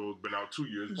 I should have been out 2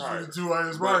 years prior. 2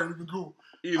 years prior, you've been cool.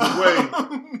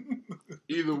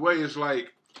 Either way, it's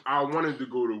like, I wanted to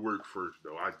go to work first,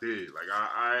 though. I did. Like,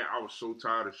 I was so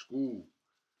tired of school.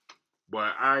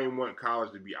 But I didn't want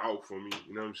college to be out for me.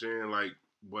 You know what I'm saying? Like,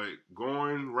 but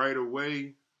going right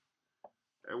away,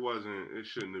 it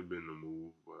shouldn't have been the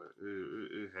move, but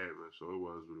it happened, so it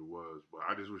was what it was. But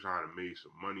I just wish I had made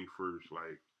some money first,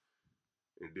 like,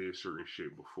 and did certain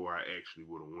shit before I actually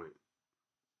would have went.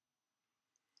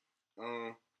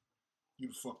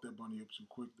 You fucked that bunny up too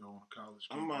quick, though, on college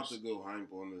campus. I'm about to go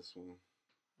hype on this one.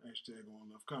 Hashtag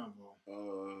on left convo.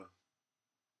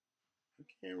 I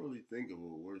can't really think of a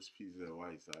worst piece of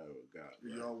advice I ever got.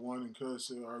 Y'all won and cuz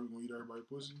said, are we gonna eat everybody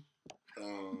pussy?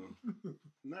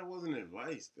 That wasn't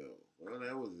advice though. Well,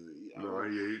 that was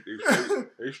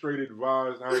they straight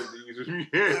advised how to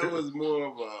that was more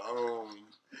of a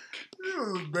it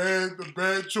was the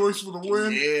bad choice for the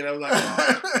win. Yeah,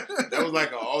 that was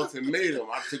like an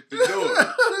ultimatum. I took the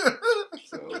door.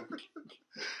 So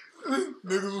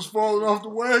niggas was falling off the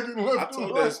wagon. I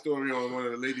told that story on one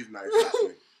of the ladies' nights. I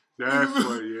think. That's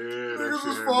what, yeah. Niggas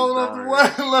was falling off the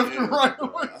wagon left and right.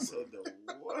 I said,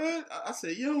 what? I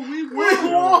said, yo, we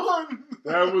won.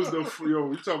 That was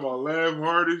we talking about laugh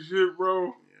hard and shit,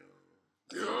 bro.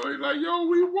 Yo, he's like, yo,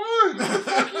 we won.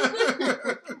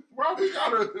 Why we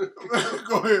gotta...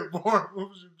 Go ahead, Born. What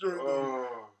was your joint?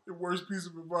 Your worst piece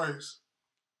of advice?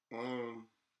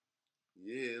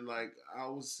 Yeah, like, I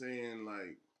was saying,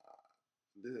 like,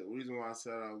 the reason why I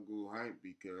said I'll go hype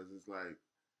because it's like,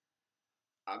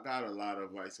 I got a lot of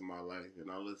advice in my life,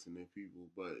 and I listen to people,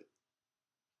 but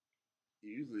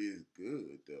usually it's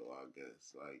good, though, I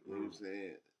guess. Like, you know what I'm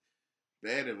saying?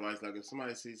 Bad advice, like, if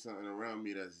somebody says something around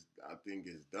me that's, I think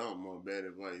is dumb or bad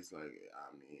advice, like,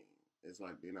 I mean, it's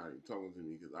like they're not even talking to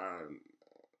me because I'm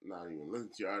not even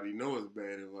listening to you. I already know it's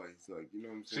bad advice. Like, you know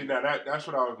what I'm saying? See, now, that's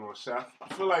what I was going to say. I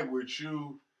feel like with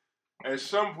you, at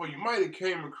some point, you might have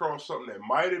came across something that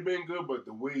might have been good, but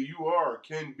the way you are or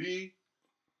can be,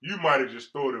 you might have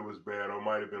just thought it was bad, or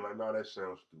might have been like, "No, that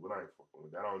sounds stupid. I ain't fucking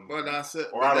with that." That's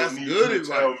good advice.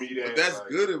 Tell me that, but that's like,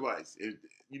 good advice. If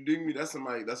you dig me, that's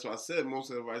what I said. Most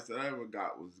of the advice that I ever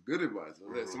got was good advice.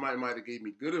 Somebody might have gave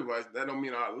me good advice. That don't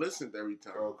mean I listened every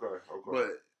time. Okay.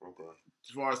 But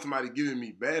as far as somebody giving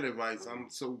me bad advice,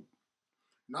 I'm so.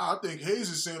 Nah, I think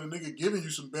Hayes is saying a nigga giving you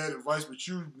some bad advice, but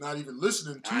you not even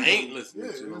listening to. I ain't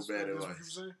listening to no bad advice. What you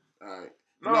saying? All right.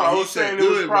 No, I was saying it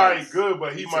was probably good,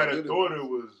 but he might have thought advice. It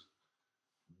was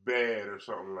bad or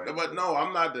something like that. But no,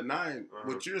 I'm not denying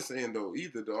what you're saying, though,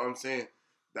 either, though. I'm saying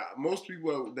that most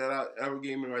people that I ever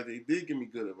gave me advice, they did give me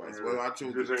good advice. Yeah. Whether I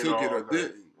chose to took it or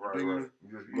didn't. Right.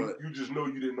 You just know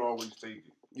you didn't always take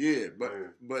it. Yeah, but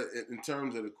in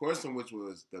terms of the question, which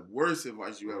was the worst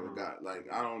advice you ever got,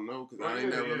 like, I don't know, because I ain't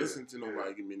never listened to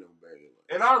nobody give me no bad advice.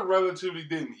 And I relatively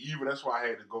didn't either. That's why I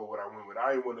had to go what I went with.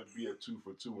 I didn't want to be a 2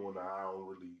 for 2 on the I don't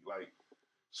really, like.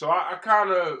 So I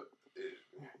kind of,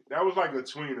 that was like a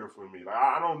tweener for me. Like,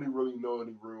 I don't really know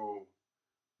any real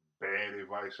bad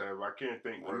advice ever. I can't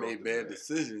think. I made bad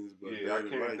decisions, but yeah, bad I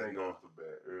can't advice, think off the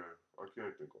bat. Yeah, I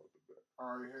can't think off the bat.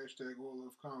 All right, hashtag All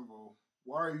Left Convo.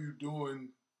 Why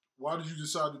did you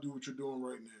decide to do what you're doing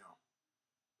right now?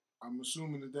 I'm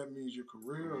assuming that means your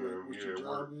career, or like what your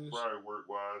job is. Probably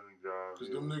work-wise and jobs.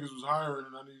 Because them niggas was hiring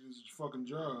and I needed this fucking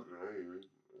job. Hey,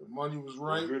 the money was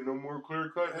right. Don't get no more clear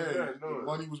cut than that. No. The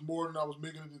money was more than I was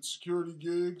making at the security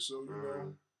gig, so you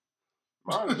know.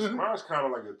 Mine's kind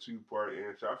of like a two-part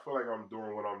answer. I feel like I'm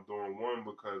doing what I'm doing. One,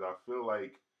 because I feel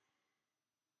like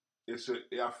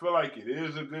I feel like it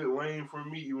is a good lane for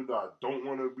me, even though I don't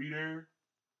want to be there.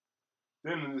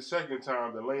 Then in the second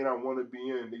time, the lane I want to be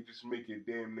in, they just make it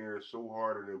damn near so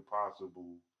hard and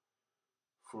impossible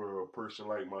for a person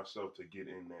like myself to get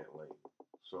in that lane.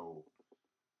 So,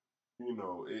 you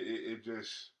know,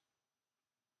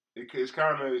 it's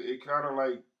kind of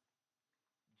like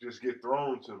just get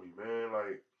thrown to me, man.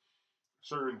 Like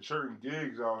certain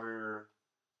gigs out here,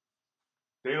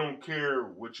 they don't care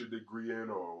what your degree in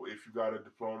or if you got a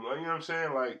diploma. You know what I'm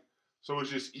saying? Like, so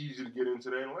it's just easy to get into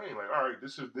that lane. Like, all right,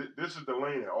 this is the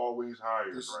lane that always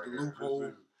hires. This right is the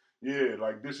loophole.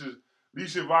 Like this is, at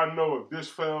least if I know if this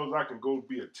fails, I can go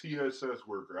be a TSS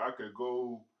worker. I could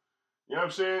go, you know what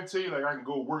I'm saying, T? Like, I can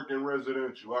go work in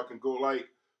residential. I can go, like,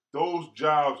 those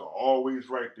jobs are always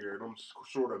right there. Them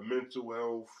sort of mental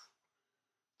health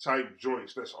type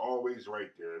joints, that's always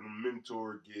right there. And the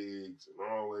mentor gigs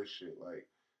and all that shit. Like,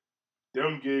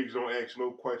 them gigs don't ask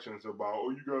no questions about,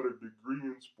 oh, you got a degree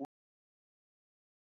in sports.